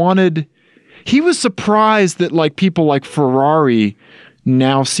kind of wanted, he was surprised that people like Ferrari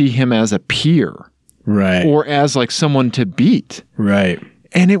now see him as a peer. Right. Or as someone to beat. Right.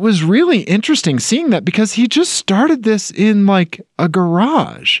 And it was really interesting seeing that because he just started this in a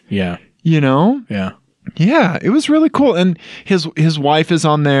garage. Yeah. Yeah. Yeah, it was really cool. And his wife is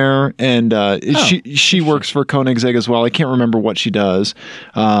on there, and she works for Koenigsegg as well. I can't remember what she does.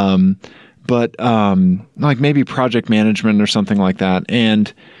 But maybe project management or something like that.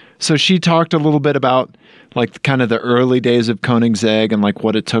 And so she talked a little bit about kind of the early days of Koenigsegg and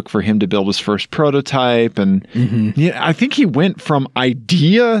what it took for him to build his first prototype. And I think he went from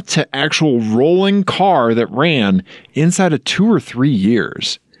idea to actual rolling car that ran inside of 2 or 3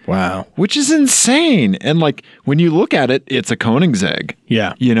 years. Wow. Which is insane. And when you look at it, it's a Koenigsegg.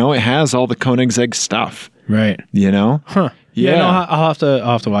 Yeah. It has all the Koenigsegg stuff. Right. Huh. Yeah. No, I'll have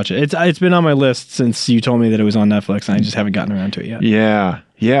to watch it. It's been on my list since you told me that it was on Netflix, and I just haven't gotten around to it yet. Yeah.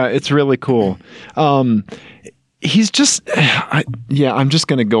 Yeah, it's really cool. he's just, I'm just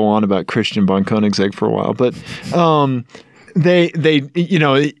going to go on about Christian von Koenigsegg for a while, but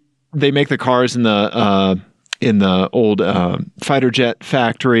they make the cars in the old fighter jet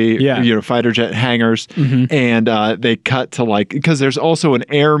factory, fighter jet hangars, and they cut to because there's also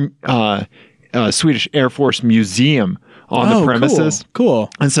an Swedish Air Force museum on the premises. Cool.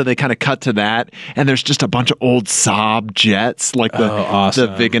 And so they kind of cut to that, and there's just a bunch of old Saab jets, like the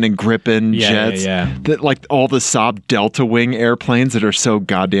Viggen and Gripen jets, that like all the Saab Delta Wing airplanes that are so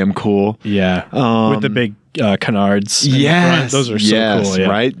goddamn cool. Yeah, with the big canards. Yes, those are so cool. Yeah.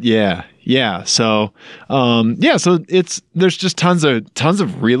 Right? Yeah. So, so there's just tons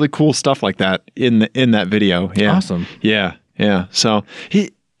of really cool stuff like that in that video. Yeah. Awesome. Yeah. So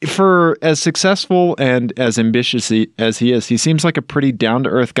for as successful and as ambitious as he is, he seems like a pretty down to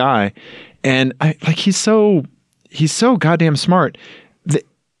earth guy, and he's so goddamn smart.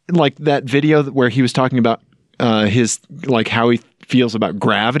 Like that video where he was talking about his how he feels about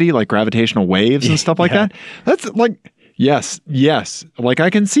gravity, like gravitational waves and stuff like that. That's like yes, like I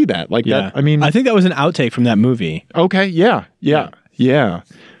can see that. That. I mean, I think that was an outtake from that movie. Okay, yeah.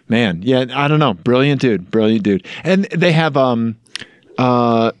 Man, yeah. I don't know. Brilliant dude. And they have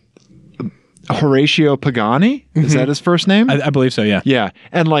Horatio Pagani, is that his first name? I believe so, yeah.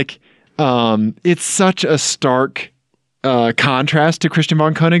 And it's such a stark contrast to Christian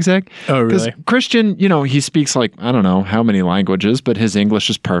von Koenigsegg. Oh, really? Christian, he speaks I don't know how many languages, but his English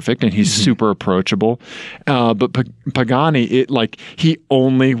is perfect and he's super approachable. But Pagani, he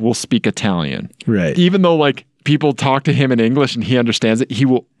only will speak Italian. Right. Even though people talk to him in English and he understands it, he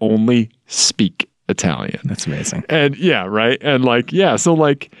will only speak Italian. That's amazing. And right. And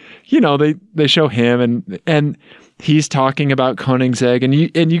so they show him and he's talking about Koenigsegg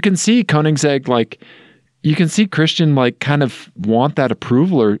and you can see Koenigsegg you can see Christian kind of want that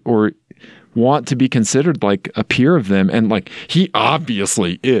approval or want to be considered a peer of them, and he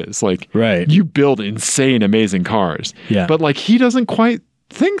obviously is right. You build insane amazing cars, but he doesn't quite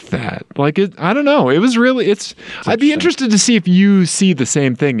think that. I don't know. It was really I'd be interested to see if you see the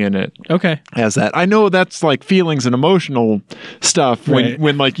same thing in it. Okay. As that. I know that's feelings and emotional stuff. Right.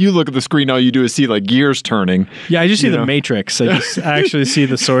 When you look at the screen, all you do is see gears turning. Yeah, I just see the matrix. I actually see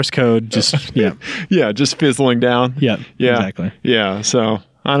the source code just just fizzling down. Yeah. Exactly. Yeah. So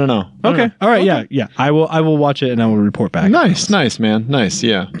I don't know. Okay. All right. Okay. Yeah. I will watch it and I will report back. Nice, man. Nice.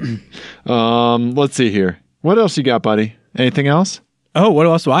 Yeah. Let's see here. What else you got, buddy? Anything else? Oh, what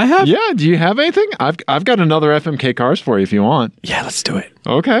else do I have? Yeah, do you have anything? I've got another FMK Cars for you if you want. Yeah, let's do it.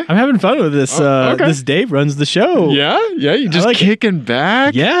 Okay. I'm having fun with this. Okay. This Dave runs the show. Yeah, you just kicking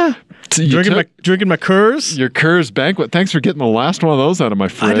back. Yeah. Drinking my Coors. Your Coors Banquet. Thanks for getting the last one of those out of my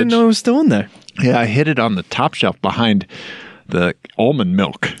fridge. I didn't know it was still in there. Yeah, I hid it on the top shelf behind the almond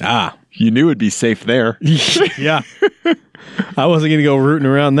milk. Ah. You knew it'd be safe there. Yeah. I wasn't going to go rooting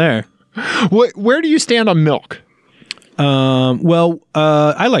around there. Where do you stand on milk?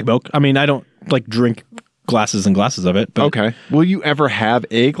 I like milk. I mean, I don't drink glasses and glasses of it. But okay. Will you ever have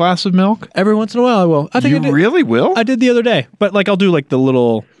a glass of milk? Every once in a while, I will. I think you really will? I did the other day, but I'll do the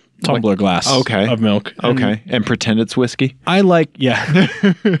little tumbler glass of milk. Okay. And pretend it's whiskey? I like,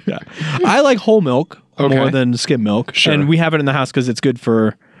 I like whole milk more than skim milk. Sure. And we have it in the house because it's good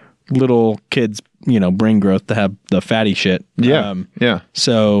for little kids, brain growth to have the fatty shit. Yeah.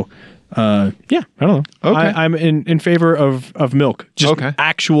 So... I don't know. Okay. I'm in favor of milk. Just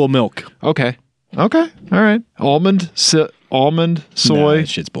actual milk. Okay. All right. Almond, soy. No, that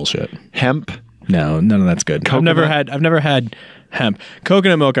shit's bullshit. Hemp. No, none of that's good. Coconut? I've never had hemp.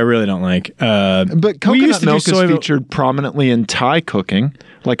 Coconut milk I really don't like. But coconut milk is featured prominently in Thai cooking,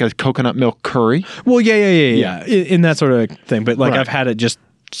 like a coconut milk curry. Well, yeah. In that sort of thing. But I've had it just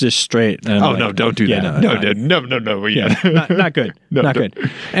straight. Oh, no, don't do that. No. Yeah, not good. Not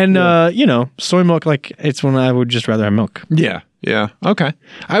good. And, soy milk, it's when I would just rather have milk. Yeah. Okay.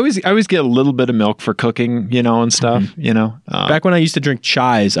 I always get a little bit of milk for cooking, and stuff, Back when I used to drink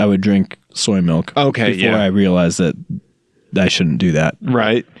chais, I would drink soy milk. Okay, before I realized that I shouldn't do that.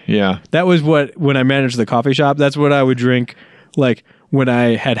 Right. Yeah. That was when I managed the coffee shop, that's what I would drink, when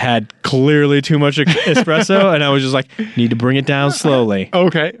I had clearly too much espresso, and I was just need to bring it down slowly.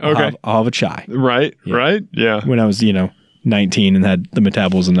 Okay. I'll have a chai. Right. Yeah. When I was, 19 and had the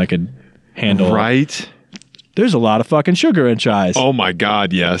metabolism I could handle. Right. There's a lot of fucking sugar in chais. Oh my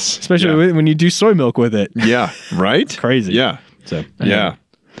God, yes. Especially when you do soy milk with it. Yeah. Right. Crazy. Yeah. So yeah.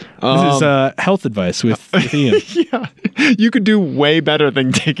 This is health advice with Ian. Yeah. You could do way better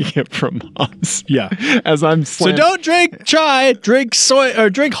than taking it from us. Yeah. As I'm So don't drink chai, drink soy, or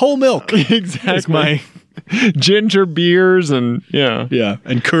drink whole milk. Exactly. Ginger beers and Yeah.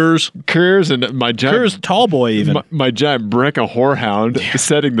 And Kurz. And my Kurz giant tall boy even. my giant brick of whorehound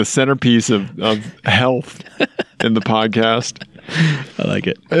setting the centerpiece of health in the podcast. I like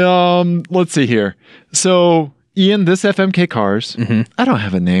it. Let's see here. So Ian, this FMK Cars, I don't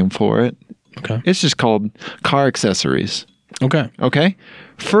have a name for it. Okay. It's just called Car Accessories. Okay. Okay.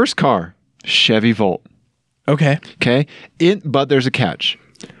 First car, Chevy Volt. Okay. Okay. But there's a catch.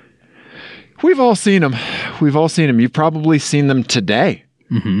 We've all seen them. You've probably seen them today.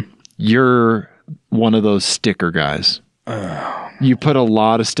 You're one of those sticker guys. You put a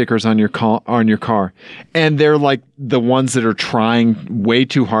lot of stickers on your car, and they're like the ones that are trying way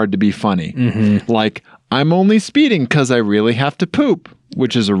too hard to be funny. Like, I'm only speeding because I really have to poop,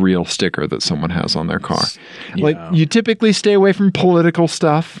 which is a real sticker that someone has on their car. Yeah. Like, you typically stay away from political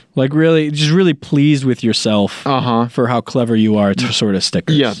stuff. Like really, just really pleased with yourself for how clever you are to sort of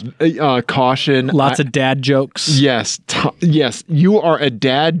stickers. Yeah. Caution. Lots of dad jokes. Yes. Yes. You are a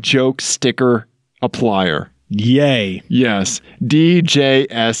dad joke sticker applier. Yay. Yes.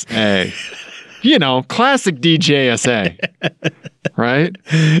 DJSA. Classic DJSA. Right?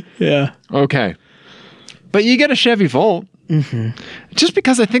 Yeah. Okay. But you get a Chevy Volt. Just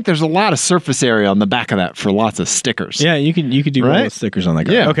because I think there's a lot of surface area on the back of that for lots of stickers. Yeah, you could do all the stickers on that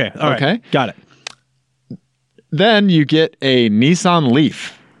car. Yeah. Okay. All right. Okay. Got it. Then you get a Nissan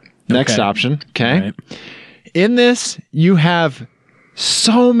Leaf. Next Okay. option. Okay. Right. In this, you have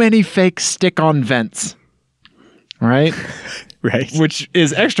so many fake stick-on vents. Right? Right. Which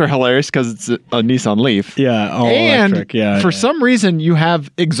is extra hilarious because it's a Nissan Leaf. Yeah. All And electric. Yeah. for yeah. some reason, you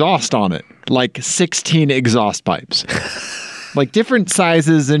have exhaust on it. Like 16 exhaust pipes. Like different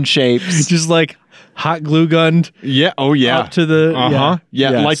sizes and shapes. just like hot glue gunned Yeah. Oh, yeah. up to the Yeah.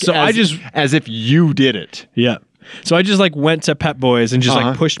 Like so as if you did it. yeah. So I just like went to Pep Boys and just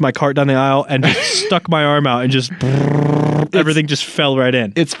like pushed my cart down the aisle and just stuck my arm out and just everything just fell right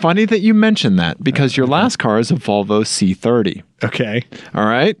in. It's funny that you mentioned that because your last car is a Volvo C30. Okay. All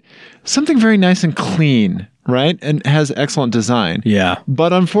right. Something very nice and clean, right? And has excellent design. Yeah.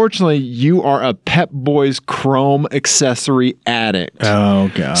 But unfortunately, you are a Pep Boys chrome accessory addict.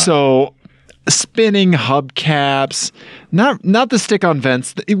 Oh god. So spinning hubcaps, not the stick-on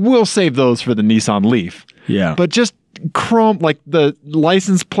vents. We'll save those for the Nissan Leaf. Yeah. But just chrome, like the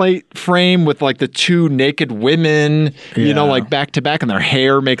license plate frame with like the two naked women, like back to back, and their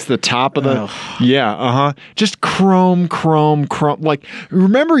hair makes the top of the. Just chrome. Like,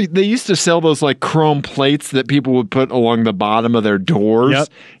 remember they used to sell those like chrome plates that people would put along the bottom of their doors?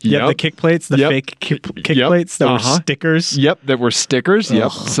 Yep. The kick plates, the fake kick plates that were stickers. Yep, that were stickers.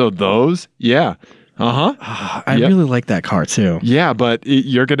 Yep. So those, I really like that car too. Yeah, but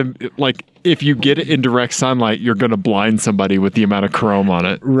you're going to, like, if you get it in direct sunlight, you're going to blind somebody with the amount of chrome on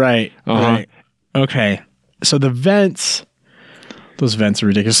it. Right. Right. Okay. So the vents, those vents are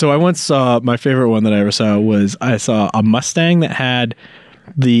ridiculous. So I once saw, my favorite one that I ever saw was I saw a Mustang that had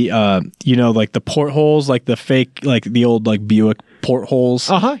the, like the portholes, like the fake, like the old like Buick portholes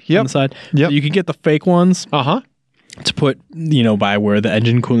on the side. Yep. So you could get the fake ones to put, by where the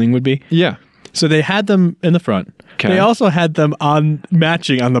engine cooling would be. Yeah. So they had them in the front. Okay. They also had them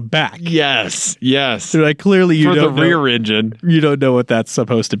matching on the back. Yes. So like clearly you for don't the rear engine. You don't know what that's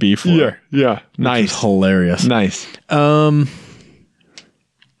supposed to be for. Yeah. Which Nice. is hilarious. Nice.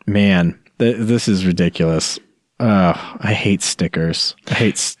 Man, this is ridiculous. I hate stickers.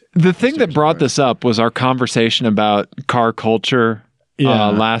 The thing that brought this up was our conversation about car culture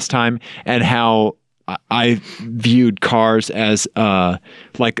last time and how I viewed cars as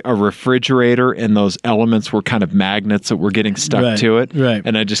like a refrigerator, and those elements were kind of magnets that were getting stuck to it. Right.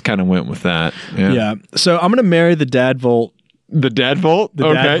 And I just kind of went with that. Yeah. So I'm going to marry the Dad Volt. The Dad Volt?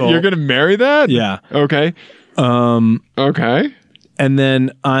 The Dad Volt. You're going to marry that? Yeah. Okay. Okay. And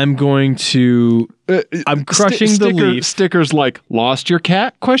then I'm going to I'm crushing the Leaf. Stickers like "Lost your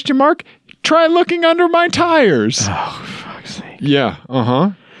cat?" ? Try looking under my tires. Oh, for fuck's sake. Yeah.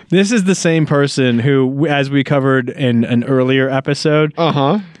 This is the same person who, as we covered in an earlier episode,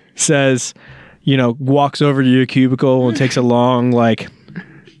 says, walks over to your cubicle and takes a long,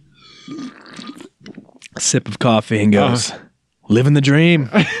 sip of coffee and goes, living the dream.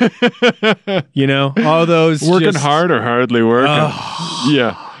 All those working hard or hardly working.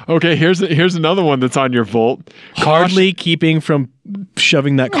 Yeah. Okay, here's another one that's on your Volt. Hardly keeping from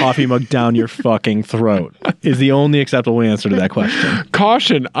shoving that coffee mug down your fucking throat is the only acceptable answer to that question.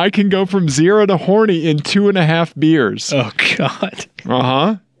 Caution, I can go from 0 to horny in 2.5 beers. Oh,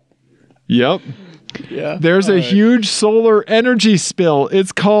 God. Yep. Yeah. There's a huge solar energy spill.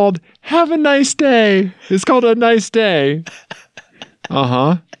 It's called Have a Nice Day. It's called A Nice Day.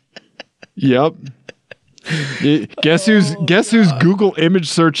 Yep. Guess who's Google image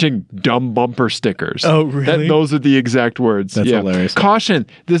searching dumb bumper stickers? Oh, really? Those are the exact words. That's hilarious. Caution,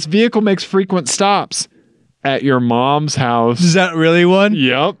 this vehicle makes frequent stops at your mom's house. Is that really one?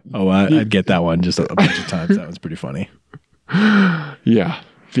 Yep. Oh, I'd get that one just a bunch of times. That one's pretty funny. Yeah.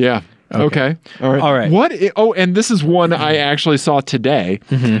 Okay. All right. And this is one I actually saw today.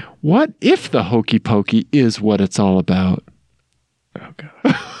 Mm-hmm. What if the hokey pokey is what it's all about? Oh,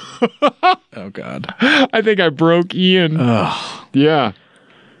 God. Oh, God. I think I broke Ian. Ugh. Yeah.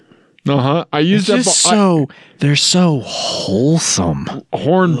 I used they're so wholesome.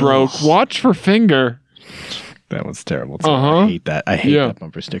 Horn broke. Watch for finger. That was terrible. I hate that. I hate that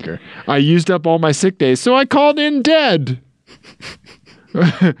bumper sticker. I used up all my sick days, so I called in dead.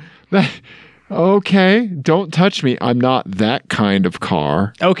 Okay, don't touch me. I'm not that kind of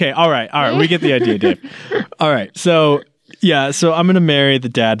car. Okay, all right. We get the idea, Dave. All right, so I'm going to marry the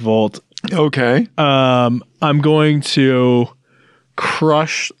dad Volt. Okay. I'm going to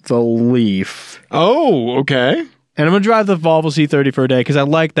crush the Leaf. Oh, okay. And I'm going to drive the Volvo C30 for a day because I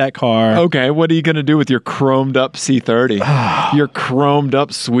like that car. Okay, what are you going to do with your chromed up C30? Your chromed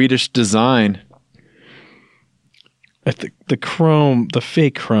up Swedish design. The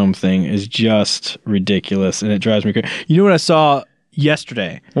fake chrome thing is just ridiculous, and it drives me crazy. You know what I saw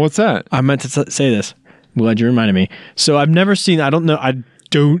yesterday? What's that? I meant to say this. I'm glad you reminded me. So I've never seen. I don't know. I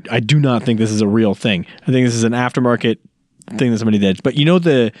do not think this is a real thing. I think this is an aftermarket thing that somebody did. But you know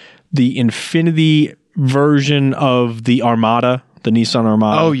the Infinity version of the Armada, the Nissan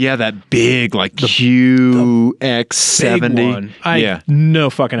Armada. Oh yeah, that big QX70. I have no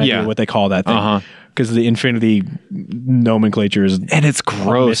fucking idea what they call that thing. Because the Infinity nomenclature is... And it's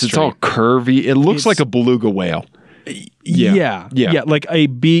gross. It's all curvy. It looks like a beluga whale. Yeah. Like a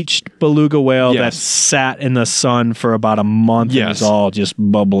beached beluga whale that sat in the sun for about a month and is all just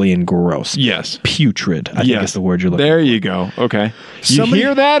bubbly and gross. Yes. Putrid, I think is the word you're looking for. There you go. Okay. You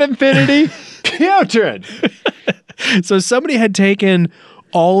hear that, Infinity? Putrid. So somebody had taken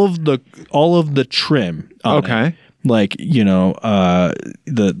all of the trim on it. Like,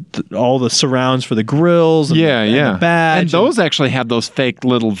 all the surrounds for the grills and the badge. And those actually have those fake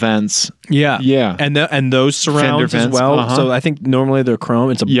little vents. Yeah. And those surrounds as well. So I think normally they're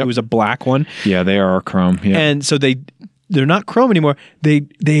chrome. It was a black one. Yeah, they are chrome. Yeah. And so they're not chrome anymore. They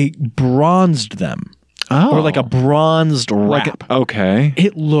bronzed them. Oh. Or like a bronzed wrap. Okay.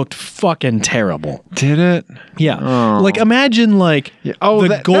 It looked fucking terrible. Did it? Yeah. Oh. Like imagine like the gold.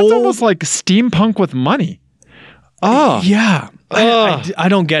 That's almost like steampunk with money. Oh. Yeah. I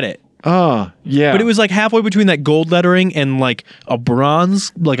don't get it. Oh, yeah. But it was like halfway between that gold lettering and like a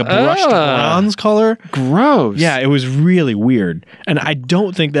bronze, like a brushed bronze color. Gross. Yeah, it was really weird. And I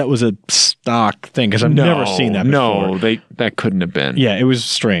don't think that was a stock thing because I've never seen that before. No, that couldn't have been. Yeah, it was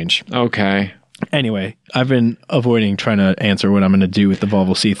strange. Okay. Anyway, I've been avoiding trying to answer what I'm going to do with the Volvo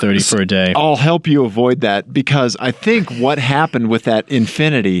C30 for a day. I'll help you avoid that because I think what happened with that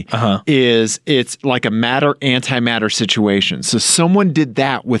Infinity is it's like a matter-antimatter situation. So someone did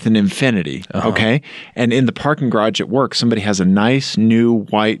that with an Infinity, okay? And in the parking garage at work, somebody has a nice new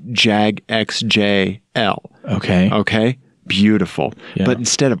white Jag XJL. Okay? Beautiful. Yeah. But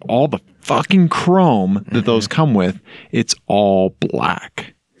instead of all the fucking chrome that those come with, it's all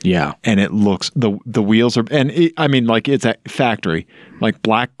black. Yeah. And it looks, the wheels are, it's a factory, like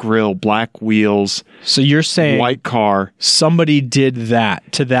black grill, black wheels. So you're saying white car. Somebody did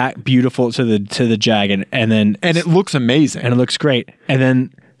that to that beautiful, to the Jag and it looks amazing. And it looks great. And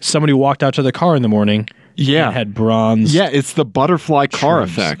then somebody walked out to the car in the morning. Yeah. And had bronze. Yeah. It's the butterfly car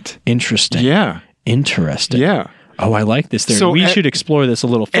effect. Interesting. Yeah. Interesting. Yeah. Oh, I like this theory. So we should explore this a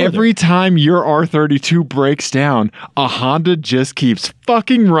little further. Every time your R32 breaks down, a Honda just keeps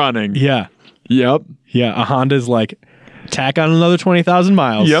fucking running. Yeah. Yep. Yeah, a Honda's like, tack on another 20,000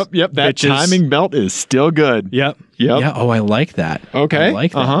 miles. Yep. That timing belt is still good. Yep. Yeah, oh, I like that. Okay. I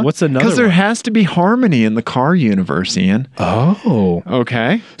like that. What's another one? Because there has to be harmony in the car universe, Ian. Oh.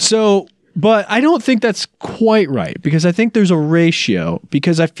 Okay. So, but I don't think that's quite right because I think there's a ratio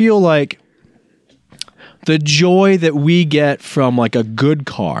because I feel like the joy that we get from like a good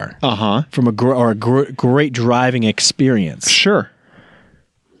car, from a great driving experience, sure,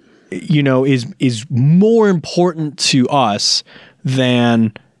 is more important to us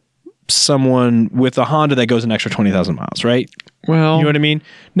than someone with a Honda that goes an extra 20,000 miles, right? Well, you know what I mean?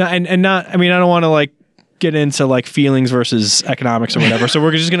 I don't want to like get into like feelings versus economics or whatever. So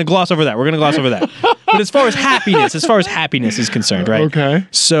we're just going to gloss over that. But as far as happiness is concerned, right? Okay.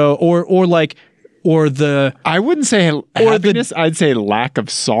 So I wouldn't say happiness, I'd say lack of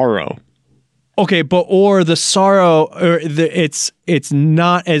sorrow. Okay, but or the sorrow, or it's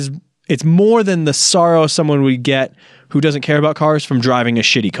not as it's more than the sorrow someone would get who doesn't care about cars from driving a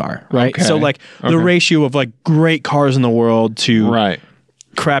shitty car, right? Okay. So like the ratio of like great cars in the world to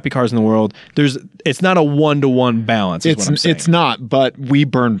crappy cars in the world, it's not a 1-to-1 balance. Is what I'm saying. It's not, but we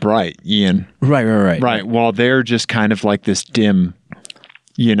burn bright, Ian. Right. While they're just kind of like this dim,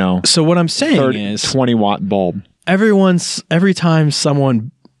 So what I'm saying is 20-watt bulb. Every time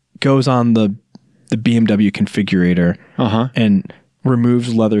someone goes on the BMW configurator and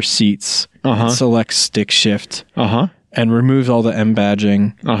removes leather seats, and selects stick shift, and removes all the M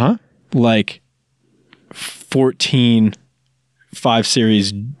badging, like 14 5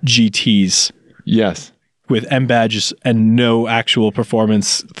 Series GTs, yes, with M badges and no actual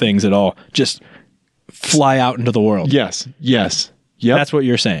performance things at all, just fly out into the world. Yes. Yep. That's what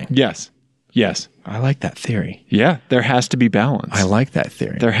you're saying. Yes. I like that theory. Yeah, there has to be balance. I like that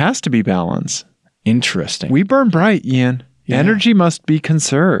theory. There has to be balance. Interesting. We burn bright, Ian. Yeah. Energy must be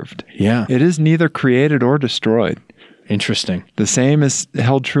conserved. Yeah. It is neither created or destroyed. Interesting. The same is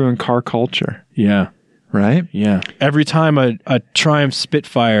held true in car culture. Yeah. Right? Yeah. Every time a Triumph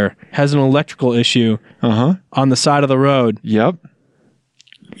Spitfire has an electrical issue on the side of the road. Yep.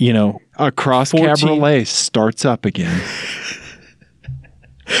 A cross cabriolet starts up again.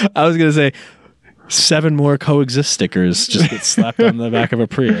 I was going to say 7 more coexist stickers just get slapped on the back of a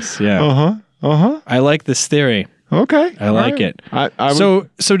Prius. Yeah. I like this theory. Okay. I like it. So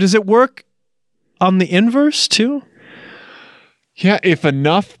does it work on the inverse too? Yeah, if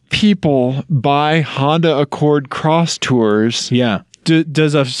enough people buy Honda Accord Cross Tours. Yeah.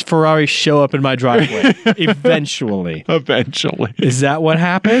 Does a Ferrari show up in my driveway eventually? Eventually. Is that what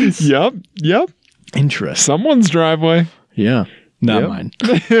happens? Yep. Interesting. Someone's driveway. Yeah. Not mine.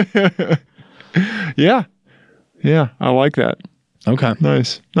 Yeah. I like that. Okay.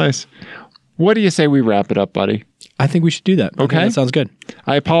 Nice. What do you say we wrap it up, buddy? I think we should do that. Okay. That sounds good.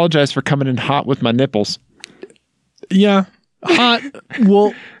 I apologize for coming in hot with my nipples. Yeah. Hot.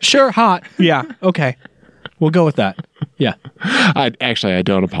 Well, sure, hot. Yeah. Okay. We'll go with that. Yeah. I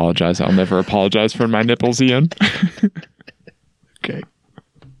don't apologize. I'll never apologize for my nipples, Ian. Okay.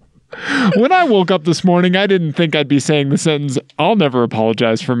 When I woke up this morning, I didn't think I'd be saying the sentence, I'll never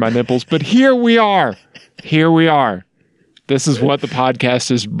apologize for my nipples, but here we are. This is what the podcast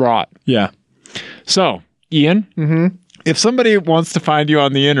has brought. Yeah. So, Ian, if somebody wants to find you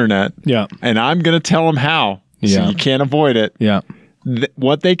on the internet, and I'm going to tell them how, so you can't avoid it. Yeah.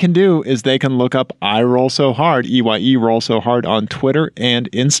 What they can do is they can look up I Roll So Hard, EYE Roll So Hard on Twitter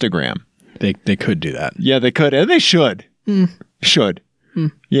and Instagram. They could do that. Yeah, they could. And they should. Should.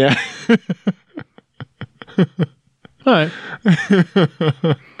 Yeah. All right.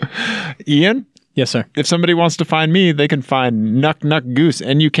 Ian? Yes, sir. If somebody wants to find me, they can find Nuck Goose,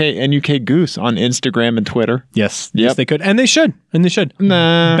 NUK Goose on Instagram and Twitter. Yes. Yes, they could. And they should.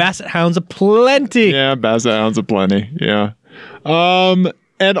 Nah. Basset hounds aplenty. Yeah, Basset hounds aplenty. Yeah.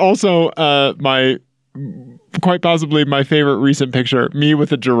 And also, quite possibly my favorite recent picture, me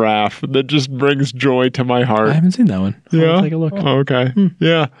with a giraffe, that just brings joy to my heart. I haven't seen that one. I'll take a look. Okay.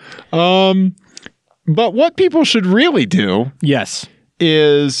 Yeah. But what people should really do, yes,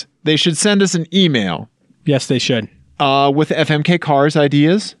 is they should send us an email. Yes, they should. With FMK Cars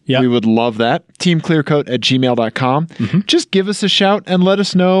ideas. Yeah. We would love that. teamclearcoat@gmail.com. Just give us a shout and let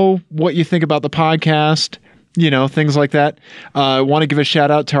us know what you think about the podcast. Things like that. I want to give a shout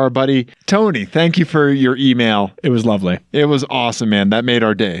out to our buddy Tony. Thank you for your email. It was lovely. It was awesome, man. That made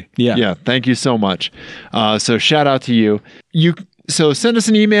our day. Yeah. Thank you so much. So shout out to you. So send us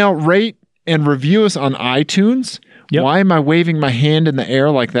an email, rate and review us on iTunes. Yep. Why am I waving my hand in the air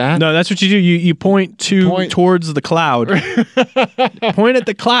like that? No, that's what you do. You point towards the cloud. Point at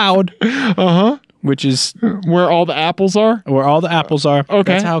the cloud. Which is where all the apples are? Where all the apples are.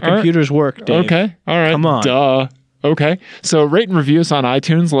 Okay. That's how computers work, Dave. Okay. All right. Come on. Duh. Okay. So rate and review us on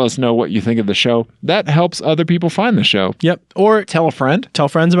iTunes. Let us know what you think of the show. That helps other people find the show. Yep. Or tell a friend. Tell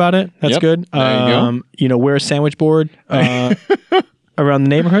friends about it. That's good. There you go. Wear a sandwich board around the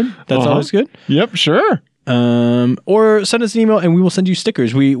neighborhood. That's always good. Yep. Sure. Or send us an email and we will send you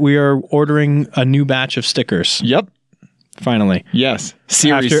stickers. We are ordering a new batch of stickers. Yep. Finally. Yes.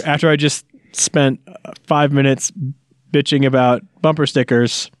 Series. After I just spent 5 minutes bitching about bumper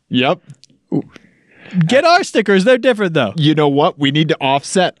stickers. Yep. Get our stickers. They're different though. You know what? We need to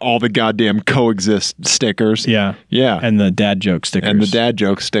offset all the goddamn coexist stickers. Yeah. Yeah. And the dad joke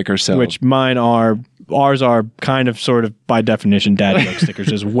stickers. So. Which ours are kind of sort of by definition dad joke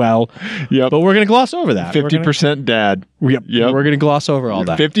stickers as well. Yep. But we're going to gloss over that. 50% dad. Yep. We're going to gloss over all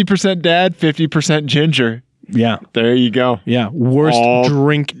that. 50% dad, 50% ginger. Yeah. There you go. Yeah. Worst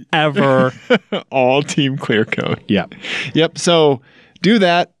drink ever. All Team Clear Coat. Yeah. Yep. So do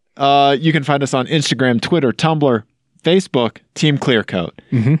that. You can find us on Instagram, Twitter, Tumblr, Facebook, Team Clearcoat.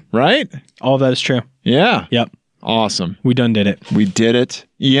 Right? All that is true. Yeah. Yep. Awesome. We done did it. We did it.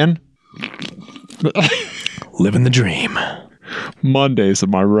 Ian? Living the dream. Mondays,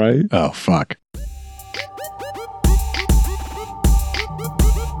 am I right? Oh, fuck.